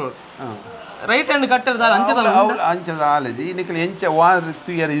ಹ್ಯಾಂಡ್ಗೆ ಕಟ್ಟೋಡು ರೈಟ್ ಹ್ಯಾಂಡ್ ಕಟ್ಟದ ಅಂಚದ ಆಲಜಿ ನಿಖಲ್ ಎಂಚ ವಾ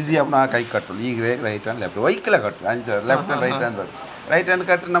ತುಯ್ಯಾರ ಈಸಿ ಅವನು ಆ ಕೈ ಕಟ್ಟೋಳು ಈಗ ರೈಟ್ ಹ್ಯಾಂಡ್ ಲೆಫ್ಟ್ ವೈಕಲ ಕಟ್ಟು ಅಂಚ ಲೆಫ್ಟ್ ಹ್ಯಾಂಡ್ ರೈಟ್ ಹ್ಯಾಂಡ್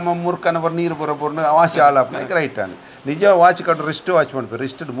ಕಟ್ಟು ನಮ್ಮ ಮುರ್ಕನ ಬರ್ ನೀರು ಬರೋಬ್ಬರು ವಾಚ್ ಆಲಪ್ಪ ಈಗ ರೈಟ್ ಹ್ಯಾಂಡ್ ನಿಜ ವಾಚ್ ಕಟ್ಟು ರಿಸ್ಟ್ ವಾಚ್ ಮಾಡ್ಬೇಕು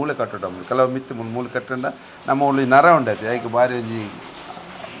ರಿಸ್ಟ್ ಮೂಲೆ ಕಟ್ಟೋಡು ಕೆಲವು ಮಿತ್ತು ಮೂಲೆ ಕಟ್ಟಂಡ ನಮ್ಮ ಉಳ್ಳಿ ನರ ಉಂಡೈತೆ ಈಗ ಬಾರಿ ಒಂಜಿ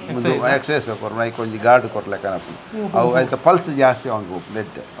ಎಕ್ಸಸೈಸ್ ಕೊರ ಐಕ್ ಒಂಜಿ ಗಾರ್ಡ್ ಕೊಡ್ಲೆಕ್ಕನಪ್ಪ ಅವು ಆಯ್ತು ಪಲ್ಸ್ ಜಾಸ್ತಿ ಅವನಿಗೆ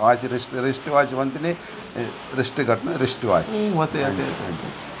blood watch wrist watch ಬಂತೀನಿ wrist ಕಟ್ಟು ರಿಸ್ಟ್ ವಾಚ್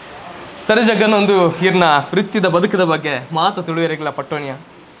ಸರಿ ಜಗನ್ನ ಒಂದು ಇರ್ನ ವೃತ್ತಿದ ಬದುಕದ ಬಗ್ಗೆ ಮಾತು ತುಳುವರಿಗಳ ಪಟ್ಟೋಣಿಯ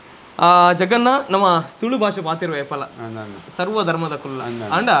ಜಗನ್ನ ನಮ್ಮ ತುಳು ಭಾಷೆ ಮಾತಿರುವ ಏಪಲ ಸರ್ವ ಧರ್ಮದ ಕುಲ್ಲ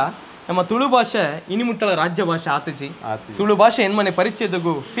ಅಂಡ ನಮ್ಮ ತುಳು ಭಾಷೆ ಇನಿಮುಟ್ಟಳ ರಾಜ್ಯ ಭಾಷೆ ಆತಜಿ ತುಳು ಭಾಷೆ ಎನ್ಮನೆ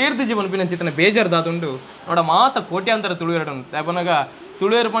ಪರಿಚಯದಗೂ ಸೇರ್ದಿಜಿ ಮನಪಿನ ಚಿತ್ರನ ಬೇಜಾರ್ದಾದುಂಡು ನೋಡ ಮಾತ ಕೋಟ್ಯಾಂತರ ತುಳುವೆರಡು ಯಾಪನಾಗ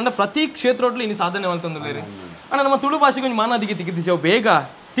ತುಳುವೆರು ಪಂಡ ಪ್ರತಿ ಕ್ಷೇತ್ರೊಟ್ಲು ಇನ್ನು ಸಾಧನೆ ಮಲ್ತೊಂದುಲ್ಲೇರಿ ಅಣ್ಣ ನಮ್ಮ ತುಳು ಭಾಷೆಗೆ ಒಂದು ಮಾನಾದಿಗೆ ತಿಕ್ಕಿದಿಜವು ಬೇಗ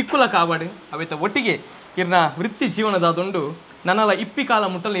ತಿಕ್ಕುಲ ಕಾಬಾಡು ಅವೆತ ಒಟ್ಟಿಗೆ ಇರ್ನ ವೃತ್ತಿ ಜೀವನದಾದುಂಡು ನನ್ನಲ್ಲ ಇಪ್ಪಿ ಕಾಲ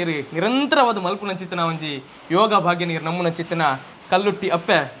ಮುಟ್ಟಲು ಇರಿ ನಿರಂತರವಾದ ಮಲ್ಪುನ ಚಿತ್ತನ ಒಂಜಿ ಯೋಗ ಭಾಗ್ಯ ನೀರು ನಮ್ಮನ ಚಿತ್ತನ ಕಲ್ಲುಟ್ಟಿ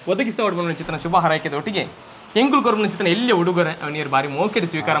ಅಪ್ಪೆ ಒದಗಿಸೋಡು ಬಂದ ಚಿತ್ತನ ಶುಭ ಹಾರೈಕೆದ ಒಟ್ಟಿಗೆ ಎಂಕುಲ್ ಕೊರ್ಬನ ಚಿತ್ತನ ಎಲ್ಲಿ ಹುಡುಗರೆ ಅವ ನೀರು ಬಾರಿ ಮೋಕೆಡಿ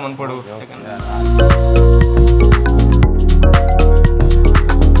ಸ್ವೀಕಾರ ಮನ್ಪಡು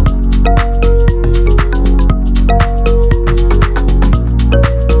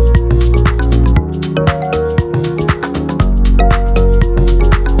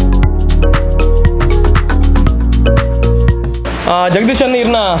ಜಗದೀಶ್ ಅನ್ನ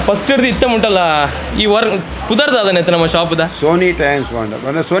ಇರ್ನ ಫಸ್ಟ್ ಹಿಡ್ದು ಇತ್ತ ಮುಟ್ಟಲ್ಲ ಈ ಪುದರ್ದ ಅದನ್ನ ನಮ್ಮ ಶಾಪ್ದ ಸೋನಿ ಟೈಮ್ಸ್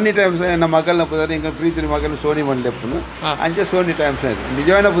ಬಂಡ ಸೋನಿ ಟೈಮ್ಸ್ ನಮ್ಮ ಮಗಲ್ನ ಪುದರ್ ಇಂಕ ಪ್ರೀತಿ ಮಗಲು ಸೋನಿ ಮಂಡ್ಲೆಪ್ಪನು ಅಂಚೆ ಸೋನಿ ಟೈಮ್ಸ್ ಆಯ್ತು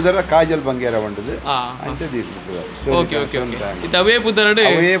ನಿಜವಾದ ಪುದರ ಕಾಜಲ್ ಬಂಗೇರ ಬಂಡದು ಅಂಚೆ ಓಕೆ ಓಕೆ ಇದು ಅವೇ ಪುದರಡು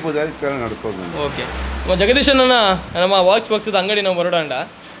ಅವೇ ಪುದರ್ ಇತ್ತರ ನಡ್ಕೋದು ಓಕೆ ಜಗದೀಶ್ ಅನ್ನ ನಮ್ಮ ವಾಚ್ ಬಾಕ್ಸ್ದ ಅಂಗಡಿ ನಾವು ಹೊರಡಂಡ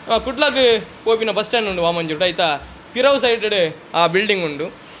ಕುಟ್ಲಾಗ್ ಪೋಪಿನ ಬಸ್ ಸ್ಟ್ಯಾಂಡ್ ಉಂಡು ವಾಮಂಜುಟ ಆಯ್ತಾ ಪಿರವ್ ಸೈಡ್ ಆ ಬಿಲ್ಡಿಂಗ್ ಉಂಡು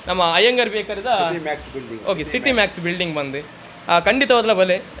ನಮ್ಮ Iyengar ಬೇಕರಿದ okay city Max building ಬಂದು ಖಂಡಿತವಾದ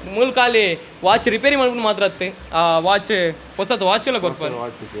ಬಲೆ ಮೂಲ ಖಾಲಿ ವಾಚ್ ರಿಪೇರಿ ಮಾಡ್ಕೊಂಡು ಮಾತ್ರ ಅತ್ತೆ ಆ ವಾಚ್ ಹೊಸತು ವಾಚ್ ಎಲ್ಲ ಕೊರ್ಪ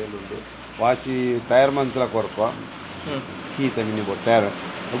ವಾಚ್ ಸೇಲ್ ಉಂಟು ವಾಚ್ ತಯಾರು ಮಂತ್ಲ ಕೊರ್ಪ ಕೀತ ಮಿನಿ ಬೋರ್ಡ್ ತಯಾರು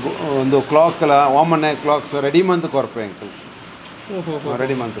ಒಂದು ಕ್ಲಾಕ್ಲ ವಾಮನೆ clogs ready month ಕೊರ್ಪ ಎಂಕಲ್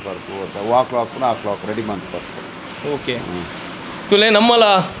ready month ಕೊರ್ಪ ವಾ ಕ್ಲಾಕ್ ಆ ಕ್ಲಾಕ್ ರೆಡಿ ಮಂತ್ ಕೊರ್ಪ ಓಕೆ ತುಲೆ ನಮ್ಮಲ್ಲ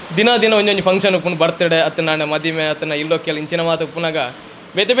ದಿನ ಒಂದೊಂದು ಫಂಕ್ಷನ್ ಉಪ್ಪು ಬರ್ತಡೇ ಅತ್ತ ನಾಳೆ ಮದುವೆ ಅತ್ತನ ಇಲ್ಲೋಕೆಲ್ಲ ಇಂಚಿನ ಮಾತು ಉಪ್ಪುನಾಗ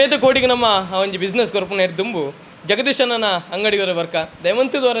ಬೇತೆ ಕೋಟಿಗೆ ನಮ್ಮ ಒಂಜಿ ಬಿಸ್ನೆಸ್ ಕೊರ್ಪುನ ಹಿಡಿದು ತುಂಬು ಜಗದೀಶನ ಅಂಗಡಿಗರ ವರ್ಕ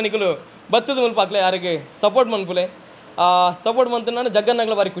ದಯವಂತದವರ ನಿಕಲು ಬತ್ತದ ಮುಲ್ಪಾಕ್ಲೆ ಯಾರಿಗೆ ಸಪೋರ್ಟ್ ಮನ್ಪುಲೆ ಸಪೋರ್ಟ್ ಮಂತ ನಾನು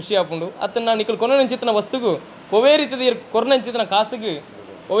ಜಗನ್ನಾಗ್ಲ ಬಾರಿ ಖುಷಿ ಆಪುಂಡು ಅತ್ತ ನಾನು ನಿಕಲು ಕೊನೆಂಚಿತ್ತಿನ ವಸ್ತುಗೂ ಒವೇ ರೀತಿದ ಕೊನೆಂಚಿತ್ತಿನ ಕಾಸಿಗೆ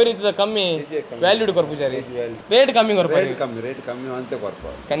ಒವೇ ರೀತಿದ ಕಮ್ಮಿ ವ್ಯಾಲ್ಯೂಡ್ ಕೊರ್ಪುಜಾರಿ ರೇಟ್ ಕಮ್ಮಿ ರೇಟ್ ಕಮ್ಮಿ ಅಂತ ಕೊರ್ಪ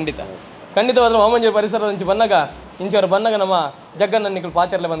ಖಂಡಿತವಾದ ವಾಮಂಜೂರು ಪರಿಸರದ ಇಂಚು ಬಂದಾಗ ಇಂಚವರು ಬಂದಾಗ ನಮ್ಮ ಜಗ್ಗನ್ನ ನಿಕಲು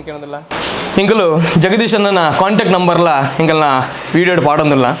ಪಾತಿರ್ಲೆ ಬಂದು ಕೇಳೋದಿಲ್ಲ ಹಿಂಗಲು ಜಗದೀಶನ್ನ ಕಾಂಟ್ಯಾಕ್ಟ್ ನಂಬರ್ಲ ಹಿಂಗಲ್ನ ವೀಡಿಯೋ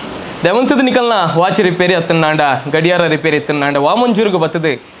ಪಾಡೋದಿಲ್ಲ ದಯವಂತದ ನಿಕಲ್ನ ವಾಚ್ ರಿಪೇರಿ ಅತ್ತನ್ನಾಂಡ ಗಡಿಯಾರ ರಿಪೇರಿ ಇತ್ತನ್ನಾಂಡ ವಾಮಂಜೂರಿಗೆ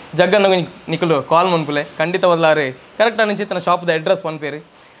ಬರ್ತದೆ ಜಗ್ಗನ್ನ ನಿಕಲು ಕಾಲ್ ಮನ್ಪುಲೆ ಖಂಡಿತವಾದ್ಲಾರಿ ಕರೆಕ್ಟ್ ಅನಿಂಚಿತ್ತನ ಶಾಪ್ದ ಅಡ್ರೆಸ್ ಮನ್ಪೇರಿ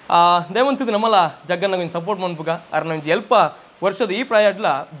ದಯವಂತದ ನಮ್ಮಲ್ಲ ಜಗ್ಗನ್ನ ಕೊಂಚ ಸಪೋರ್ಟ್ ಮನ್ಪುಗ ಅರ್ನ ಒಂಜಿ ಎಲ್ಪ ವರ್ಷದ ಈ ಪ್ರಾಯಡ್ಲ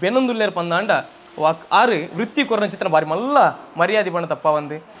ಬೆನ್ನೊಂದುಲ್ಲೇರು ಪಂದಾಂಡ ಆರು ವೃತ್ತಿ ಕೊರನ ಚಿತ್ರ ಬಾರಿ ಮಲ್ಲ ಮರ್ಯಾದೆ ಬಣ್ಣ ತಪ್ಪ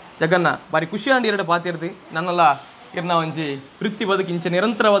ಒಂದು ಜಗನ್ನ ಬಾರಿ ಖುಷಿ ಆಂಡಿ ಎರಡು ಪಾತಿರ್ದಿ ನನ್ನೆಲ್ಲ ಇರ್ನ ಒಂಜಿ ವೃತ್ತಿ ಬದುಕು ಇಂಚ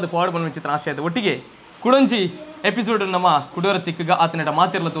ನಿರಂತರವಾದ ಪಾಡು ಬಣ್ಣ ಚಿತ್ರ ಆಶೆ ಆಯ್ತು ಒಟ್ಟಿಗೆ ಕುಡೊಂಜಿ ಎಪಿಸೋಡ್ ನಮ್ಮ ಕುಡೋರ ತಿಕ್ಕಗ ಆತನ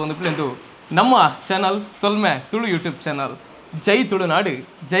ಮಾತಿರ್ಲತ್ತು ಒಂದು ಪ್ಲೇಂದು ನಮ್ಮ ಚಾನಲ್ ಸೊಲ್ಮೆ ತುಳು ಯೂಟ್ಯೂಬ್ ಚಾನಲ್ ಜೈ ತುಳುನಾಡು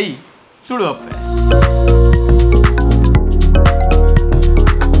ಜೈ ತುಳು ಅಪ್ಪೆ